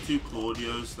two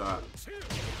Claudios that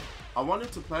I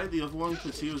wanted to play the other one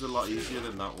because he was a lot easier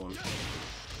than that one.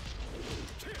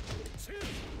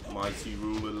 Mighty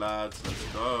ruler, lads, let's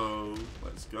go,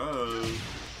 let's go.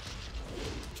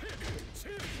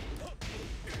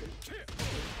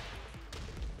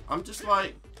 I'm just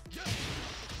like,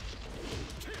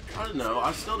 I don't know,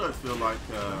 I still don't feel like,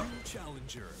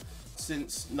 Challenger.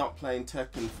 since not playing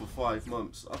Tekken for 5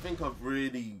 months, I think I've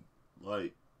really,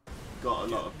 like, got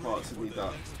a lot of parts of me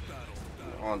that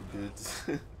aren't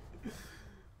good.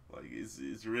 Like,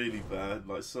 it's really bad.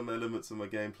 Like, some elements of my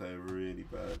gameplay are really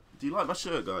bad. Do you like my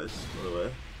shirt, guys, by the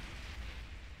way?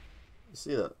 You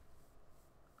see that?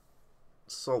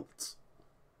 Salt.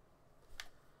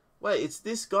 Wait, it's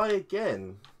this guy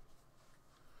again?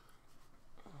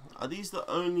 Are these the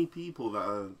only people that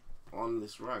are on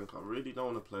this rank? I really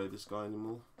don't want to play this guy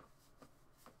anymore.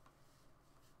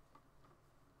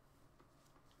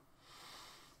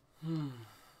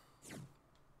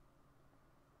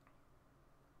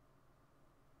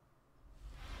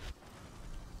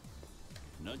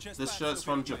 Non c'è This spazio shirt's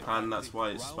per from i tuoi Japan, pezzi. that's why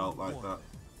it's Round spelt like 1. that.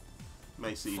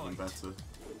 Makes it even better.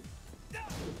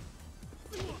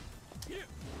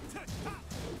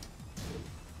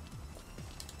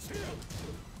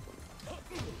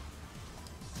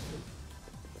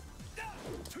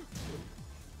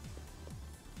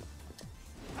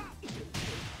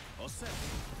 All set.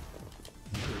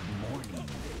 Good morning.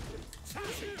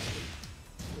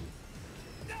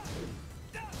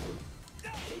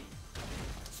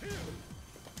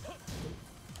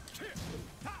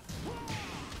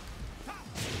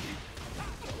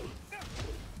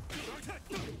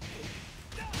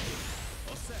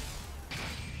 All set.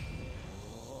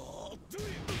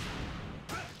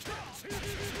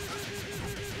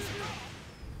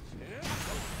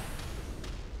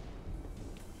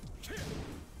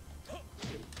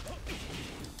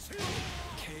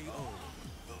 KO.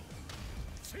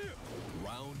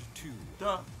 Round 2.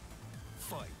 Duh.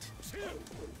 Fight.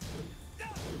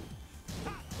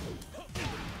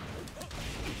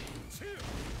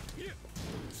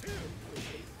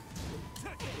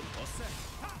 All set.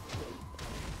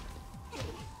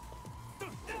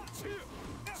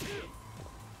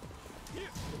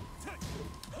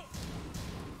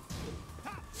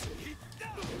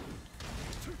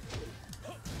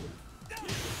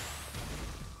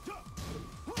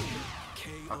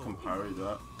 I can parry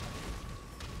that.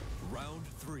 Round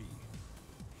 3.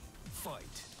 Fight.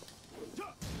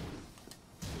 All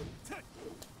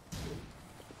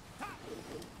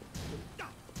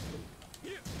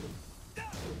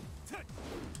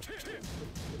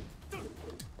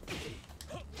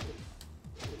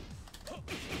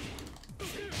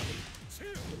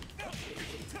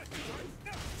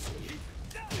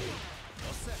set.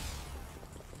 All set.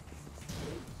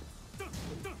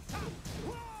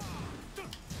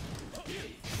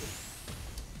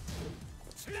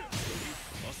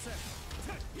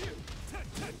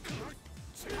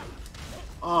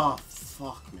 Oh,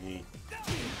 fuck me.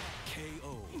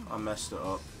 KO. I messed it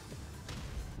up.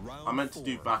 Round I meant to 4.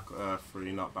 do back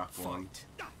 3, not back 1. Fight.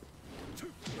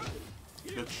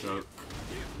 Good choke.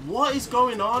 What is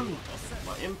going on?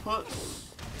 My inputs?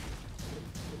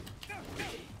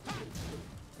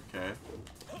 Okay.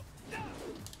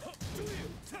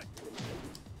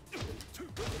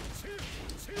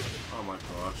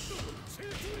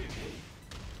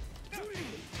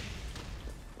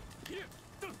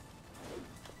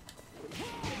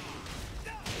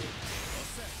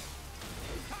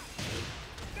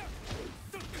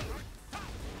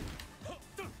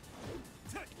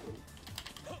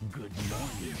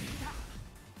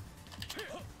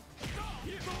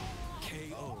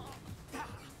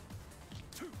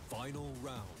 Final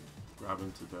round. Grab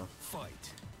him to death.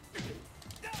 Fight.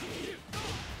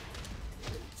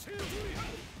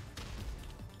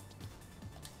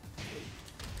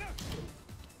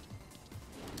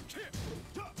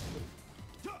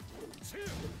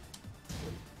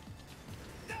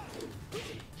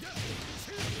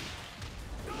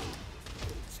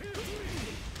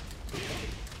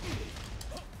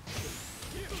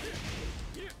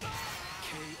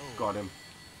 Got him.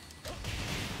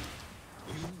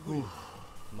 Ooh.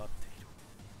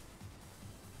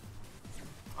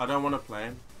 I don't want to play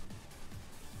him,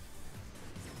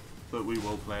 but we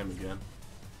will play him again.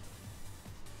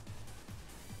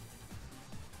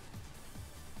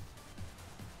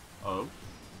 Oh.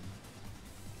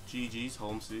 GG's,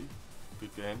 Holmesy.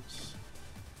 Good games.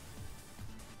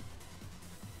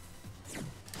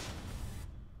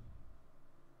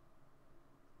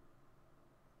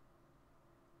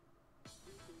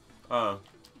 Oh.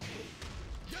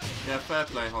 Yeah, fair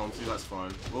play, Holmesy, that's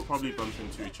fine. We'll probably bump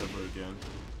into each other again.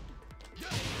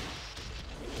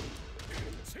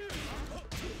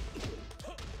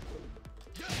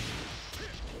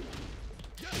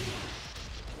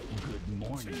 Good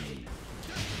morning.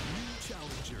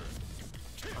 Challenger.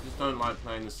 I just don't like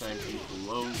playing the same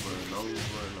people over and over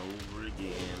and over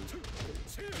again.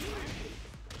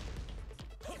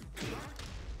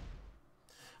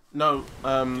 No,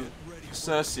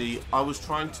 Cersei, I was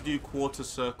trying to do quarter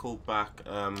circle back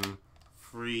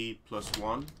 3 +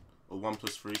 1, or 1 +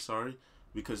 3, sorry,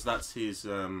 because that's his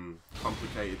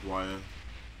complicated wire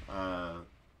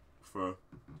throw,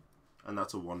 and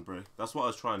that's a 1 break. That's what I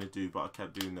was trying to do, but I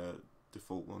kept doing the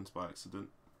default ones by accident.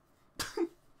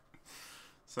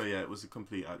 So yeah, it was a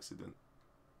complete accident.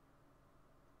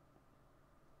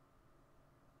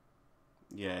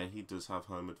 Yeah, he does have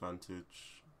home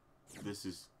advantage. This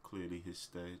is clearly his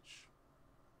stage.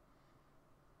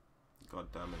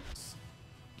 God damn it.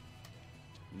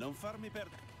 Non farmi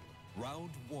perdere.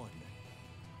 Round 1.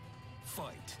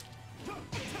 Fight.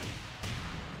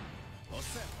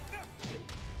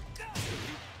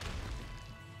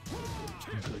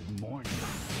 Good morning.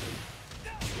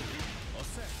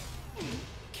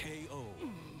 KO.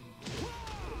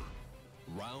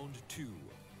 Round 2.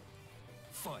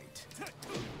 Fight.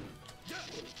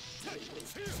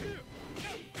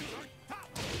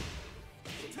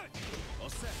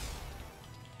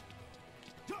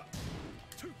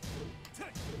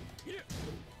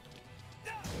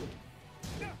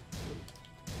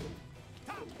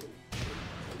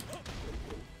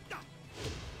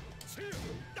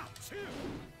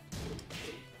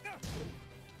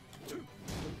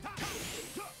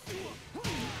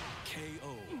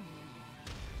 KO.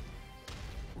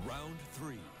 Round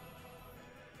 3.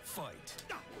 Fight.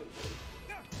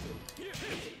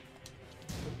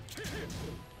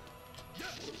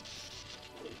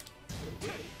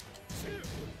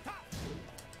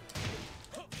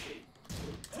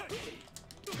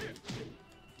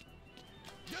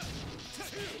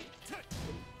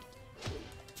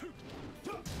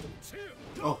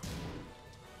 Oh.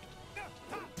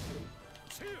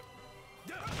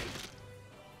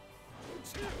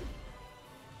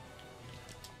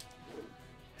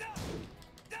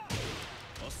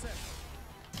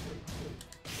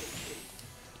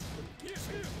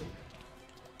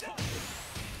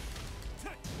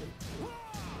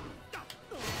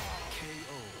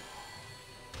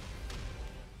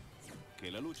 Che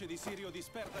la luce di Sirio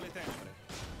disperda le tenebre.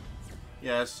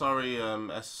 Yeah, sorry,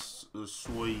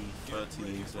 Soy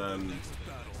 13s.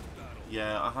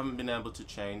 Yeah, I haven't been able to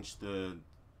change the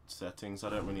settings. I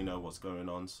don't really know what's going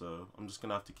on, so I'm just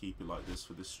gonna have to keep it like this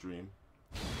for this stream.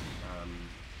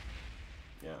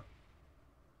 Yeah.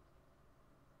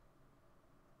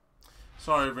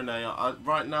 Sorry, Renee.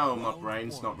 Right now, my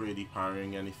brain's not really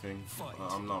powering anything.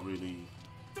 I'm not really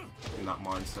in that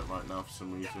mindset right now for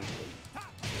some reason.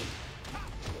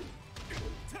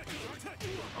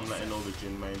 I'm letting all the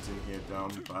Jin mains in here down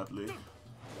badly.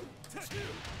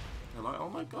 They're like, oh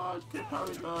my god, could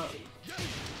parry that.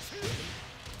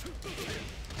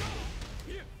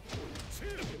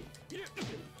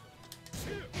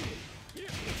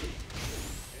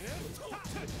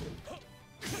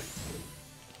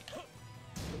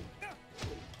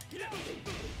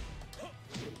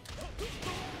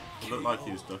 It looked like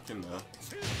he was ducking there.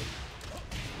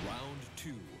 Round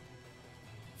 2.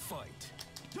 Fight.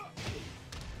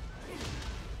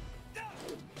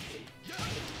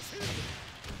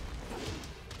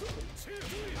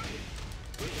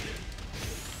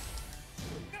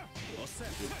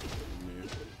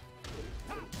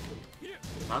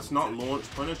 That's not launch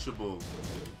punishable.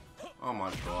 Oh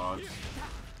my god.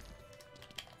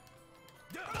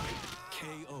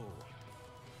 KO.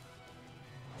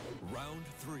 Round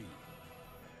 3.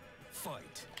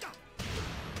 Fight.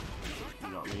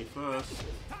 You got me first.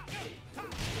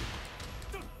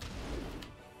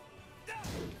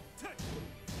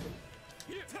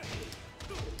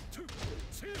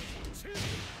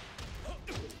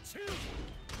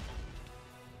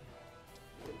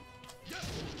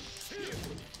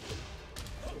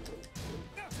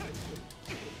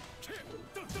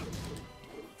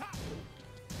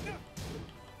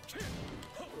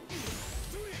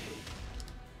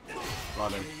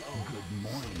 Got him. Good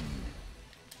morning.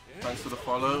 Thanks for the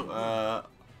follow,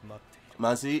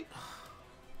 Mazzy.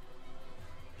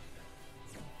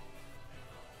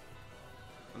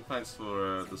 And thanks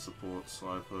for the support,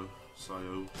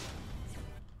 Sayo.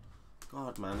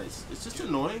 God, man, it's just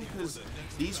annoying because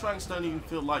these ranks don't even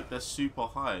feel like they're super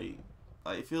high.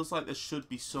 Like, it feels like there should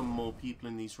be some more people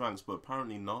in these ranks, but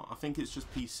apparently not. I think it's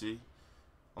just PC.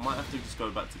 I might have to just go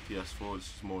back to PS4,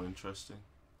 it's just more interesting.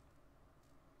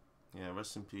 Yeah,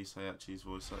 rest in peace, Hayachi's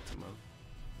voice actor, man.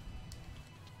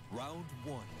 Round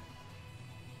 1.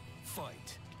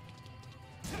 Fight.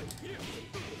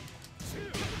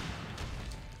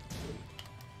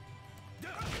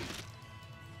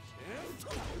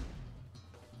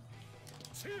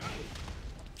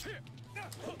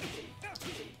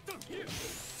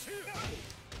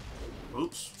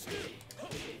 Oops.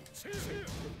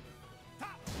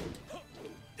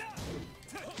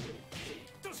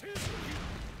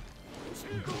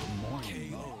 Good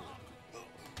morning.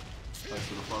 Thanks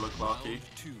for the follow, Clarky. Round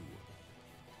 2.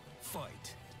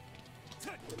 Fight.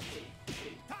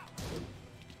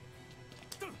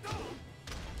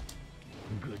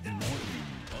 Good morning.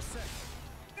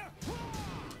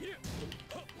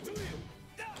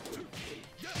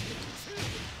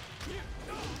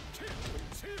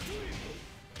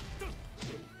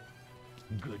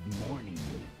 Good morning.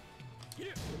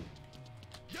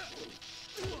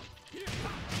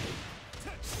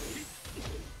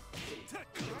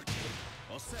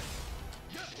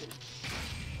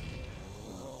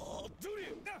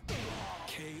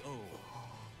 KO.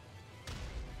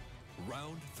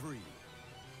 Round 3.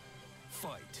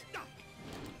 Fight.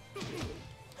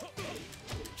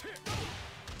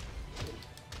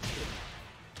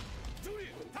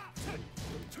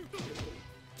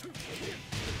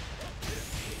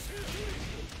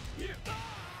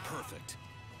 Perfect.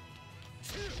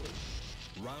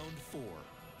 Round 4.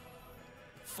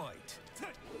 Fight.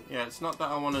 Yeah, it's not that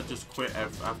I want to just quit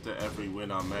after every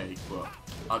win I make, but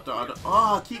I don't.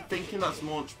 Oh, I keep thinking that's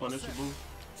launch punishable.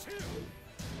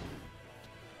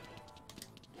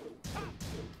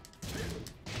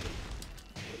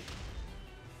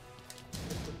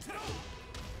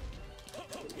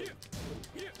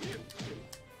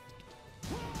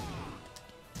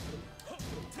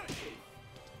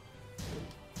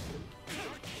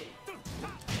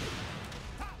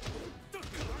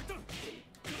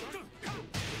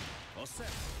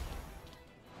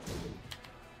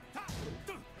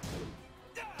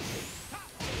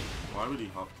 Why would he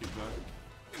hop kick that?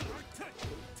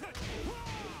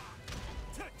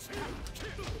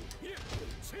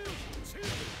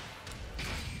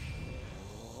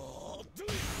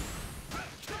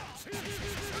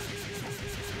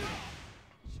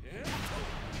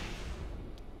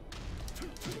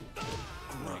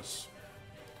 Nice.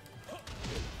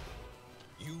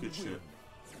 Good shit.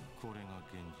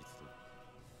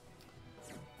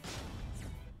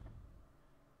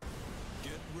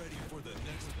 Get ready for the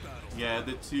next battle. Yeah,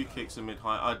 the 2 kicks are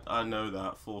mid-high. I know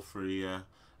that. 4-3, yeah.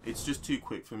 It's just too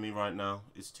quick for me right now.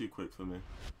 It's too quick for me.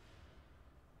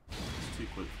 It's too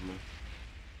quick for me.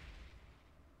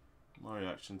 My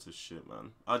reactions are shit,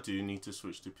 man. I do need to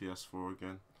switch to PS4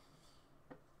 again.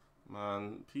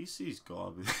 Man, PC's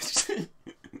garbage.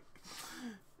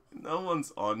 No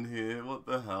one's on here. What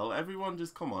the hell? Everyone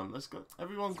just come on. Let's go.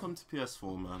 Everyone come to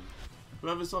PS4, man.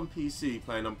 Whoever's on PC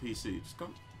playing on PC, just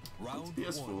come to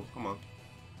PS4. 1. Come on.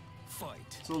 Fight.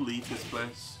 Let's all leave this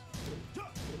place.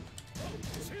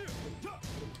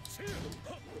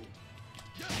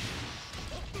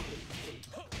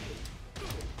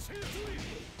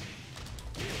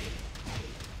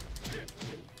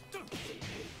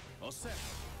 All set.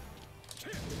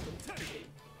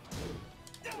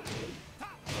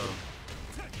 Oh.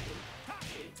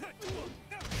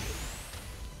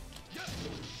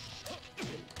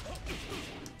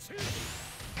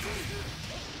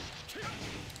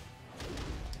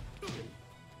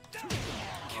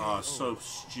 Ah, so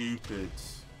stupid.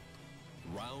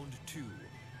 Round 2.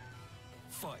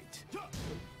 Fight. All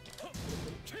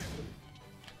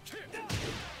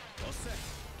set.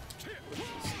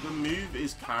 The move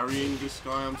is carrying this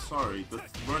guy, I'm sorry. The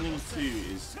running 2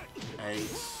 is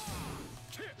ace.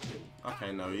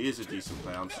 Okay, no, he is a decent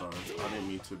player. I'm sorry. I didn't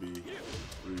mean to be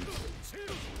rude.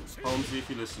 Holmesy, if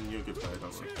you listen, you're a good player,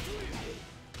 don't worry.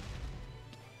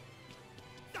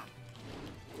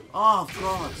 Oh,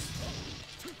 God!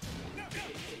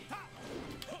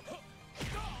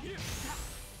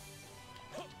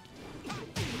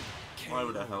 Why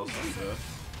would the hell stop there?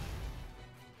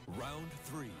 Round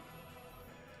 3.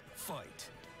 Fight.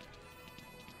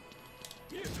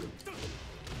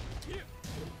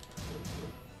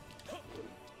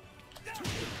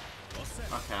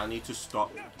 Okay, I need to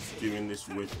stop doing this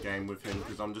with game with him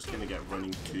because I'm just going to get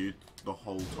running 2 the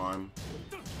whole time.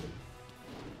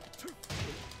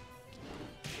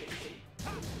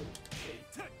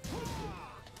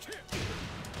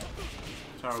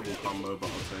 Terrible combo, but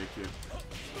I'll take it.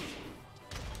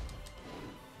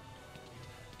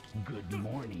 Good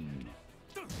morning.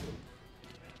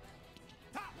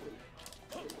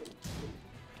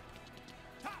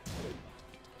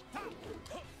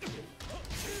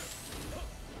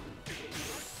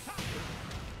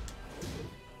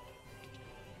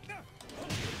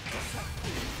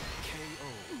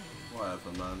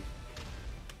 Whatever, man.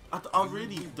 I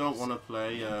really don't want to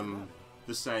play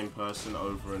the same person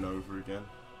over and over again.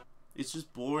 It's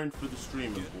just boring for the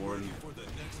stream and boring.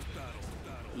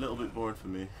 A little bit boring for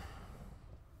me.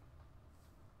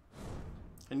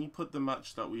 Can you put the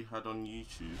match that we had on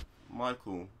YouTube?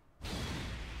 Michael?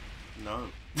 No.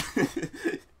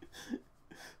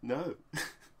 No.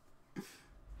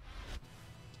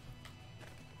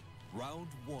 Round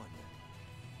 1.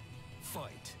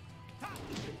 Fight.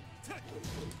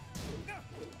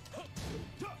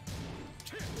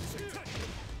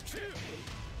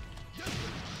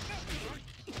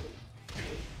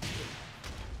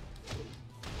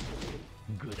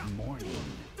 Good morning.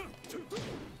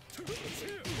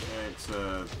 It's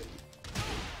a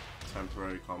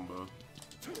temporary combo.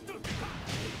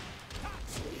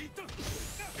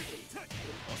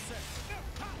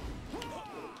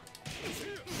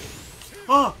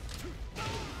 Oh!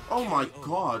 Oh my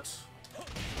God!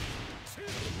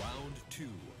 Round 2.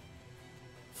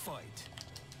 Fight.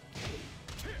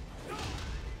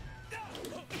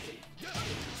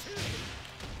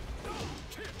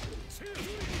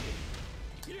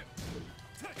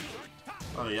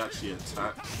 Oh, he actually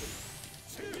attacked.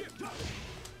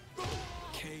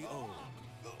 KO.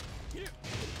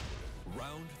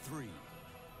 Round 3.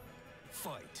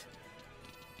 Fight.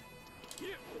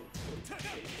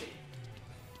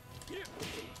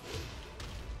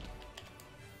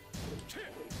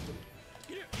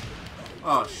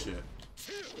 Oh shit.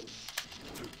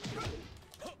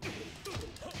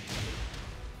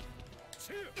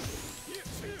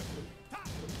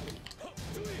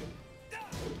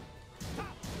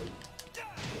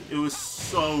 It was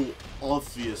so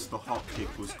obvious the hop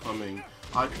kick was coming.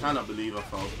 I cannot believe I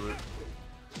fell for it.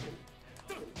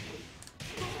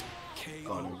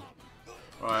 Got him.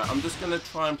 Alright, I'm just gonna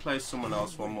try and play someone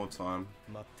else one more time.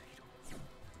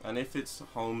 And if it's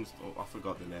Holmes, oh, I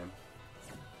forgot the name.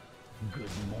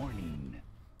 Good morning.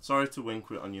 Sorry to win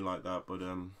quit on you like that, but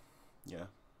yeah.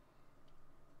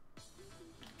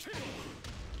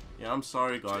 Yeah, I'm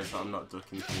sorry guys that I'm not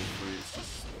ducking for free. It's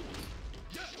just...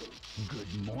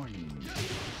 Good morning.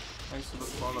 Thanks for the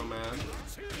follow, man.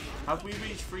 Have we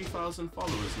reached 3,000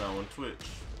 followers now on Twitch?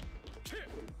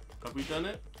 Have we done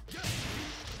it?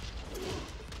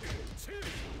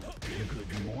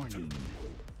 Good morning.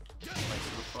 Thanks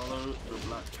for the follow, the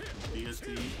black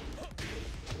deity.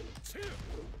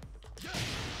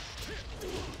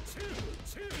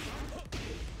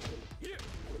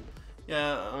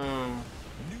 Yeah,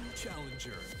 New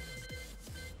challenger.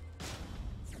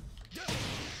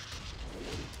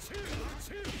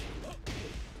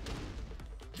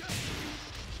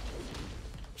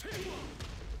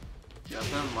 yeah, I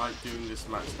don't like doing this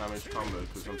max damage combo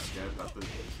because I'm scared that the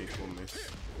kick will miss.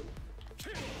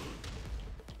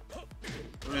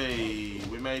 Hey,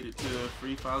 we made it to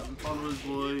 3,000 followers,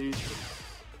 boys.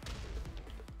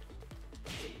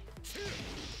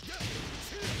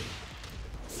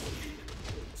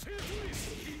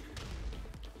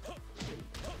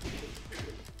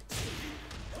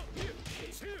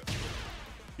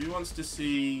 Who wants to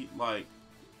see, like,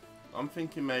 I'm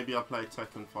thinking maybe I play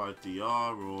Tekken 5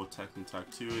 DR or Tekken Tag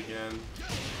 2 again.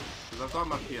 Because I've got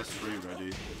my PS3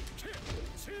 ready.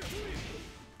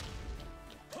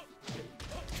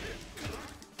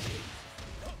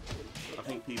 I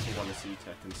think people want to see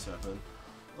Tekken 7.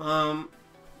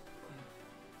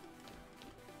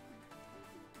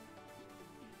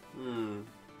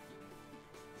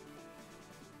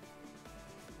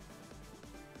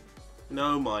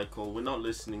 No, Michael, we're not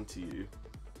listening to you.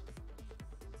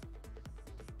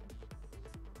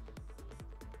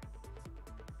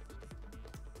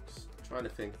 trying to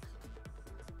think.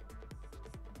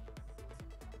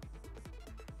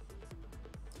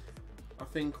 I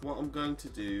think what I'm going to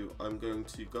do, I'm going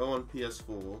to go on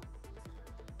PS4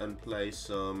 and play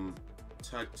some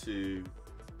Tag 2,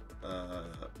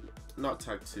 not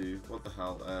Tag 2, what the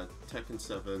hell, Tekken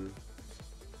 7,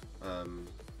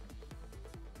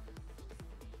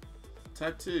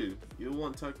 Tag 2, you'll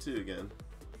want Tag 2 again.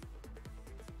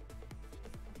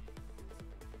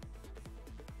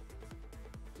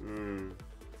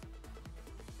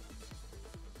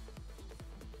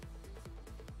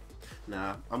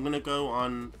 Nah, I'm gonna go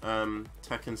on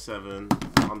Tekken 7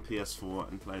 on PS4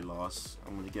 and play Lars.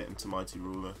 I'm gonna get into Mighty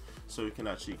Ruler so we can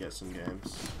actually get some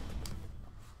games.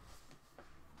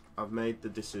 I've made the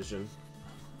decision.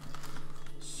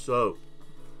 So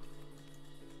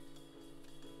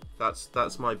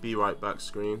that's my be right back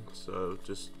screen. So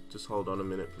just hold on a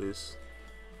minute, please.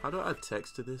 How do I add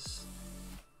text to this?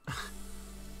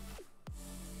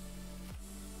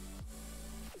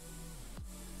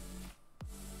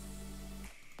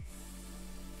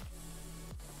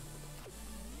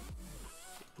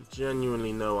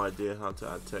 Genuinely no idea how to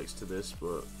add text to this,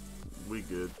 but we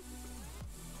good.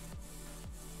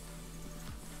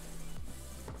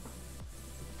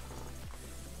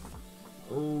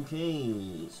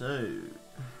 Okay, so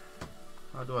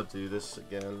how do I do this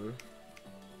again?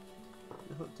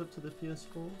 It hooked up to the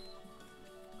PS4?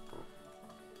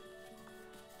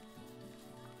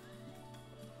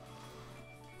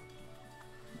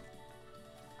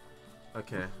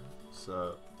 Okay,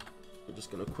 so we're just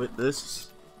gonna quit this.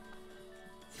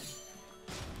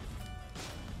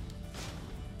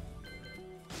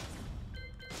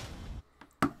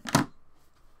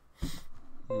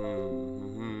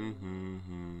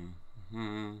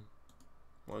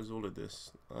 Why is all of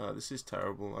this? This is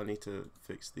terrible. I need to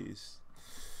fix these.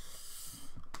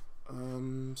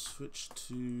 Switch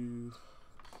to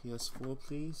PS4,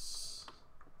 please.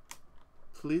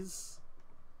 Please.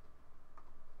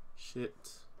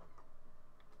 Shit.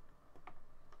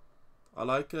 I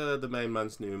like the main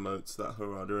man's new emotes, that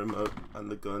Harada emote and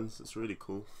the guns. It's really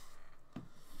cool.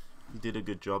 You did a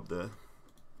good job there.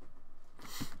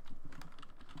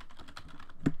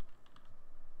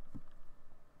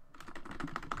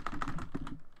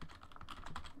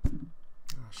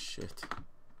 Shit.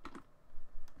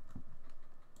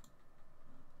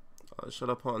 Should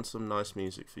I put on some nice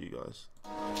music for you guys?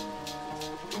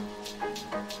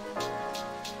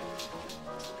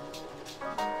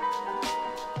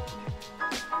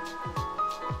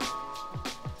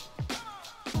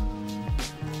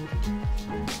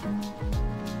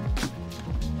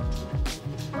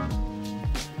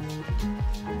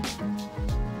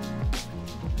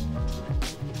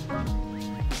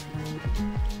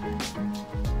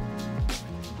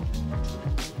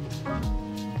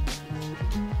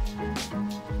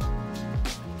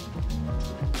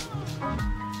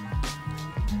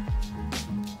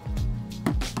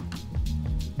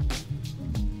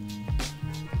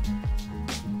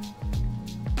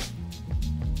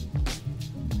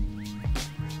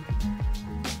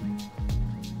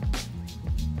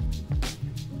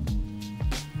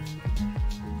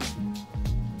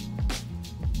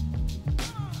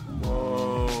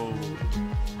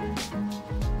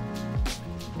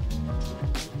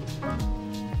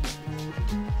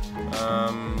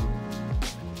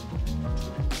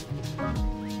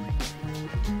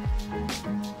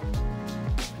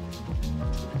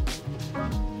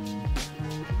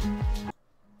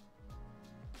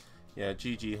 Yeah,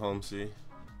 GG Holmesy.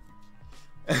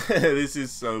 This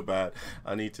is so bad.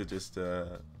 I need to just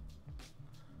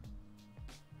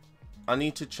I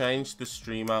need to change the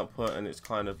stream output and it's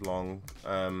kind of long.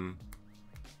 Can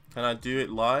I do it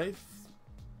live?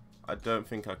 I don't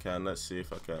think I can. Let's see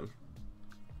if I can.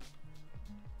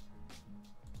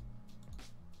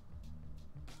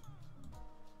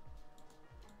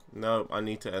 No, I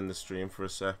need to end the stream for a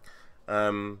sec.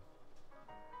 I'll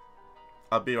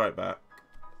be right back.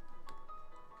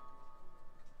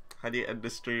 How do you end the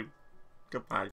stream? Goodbye.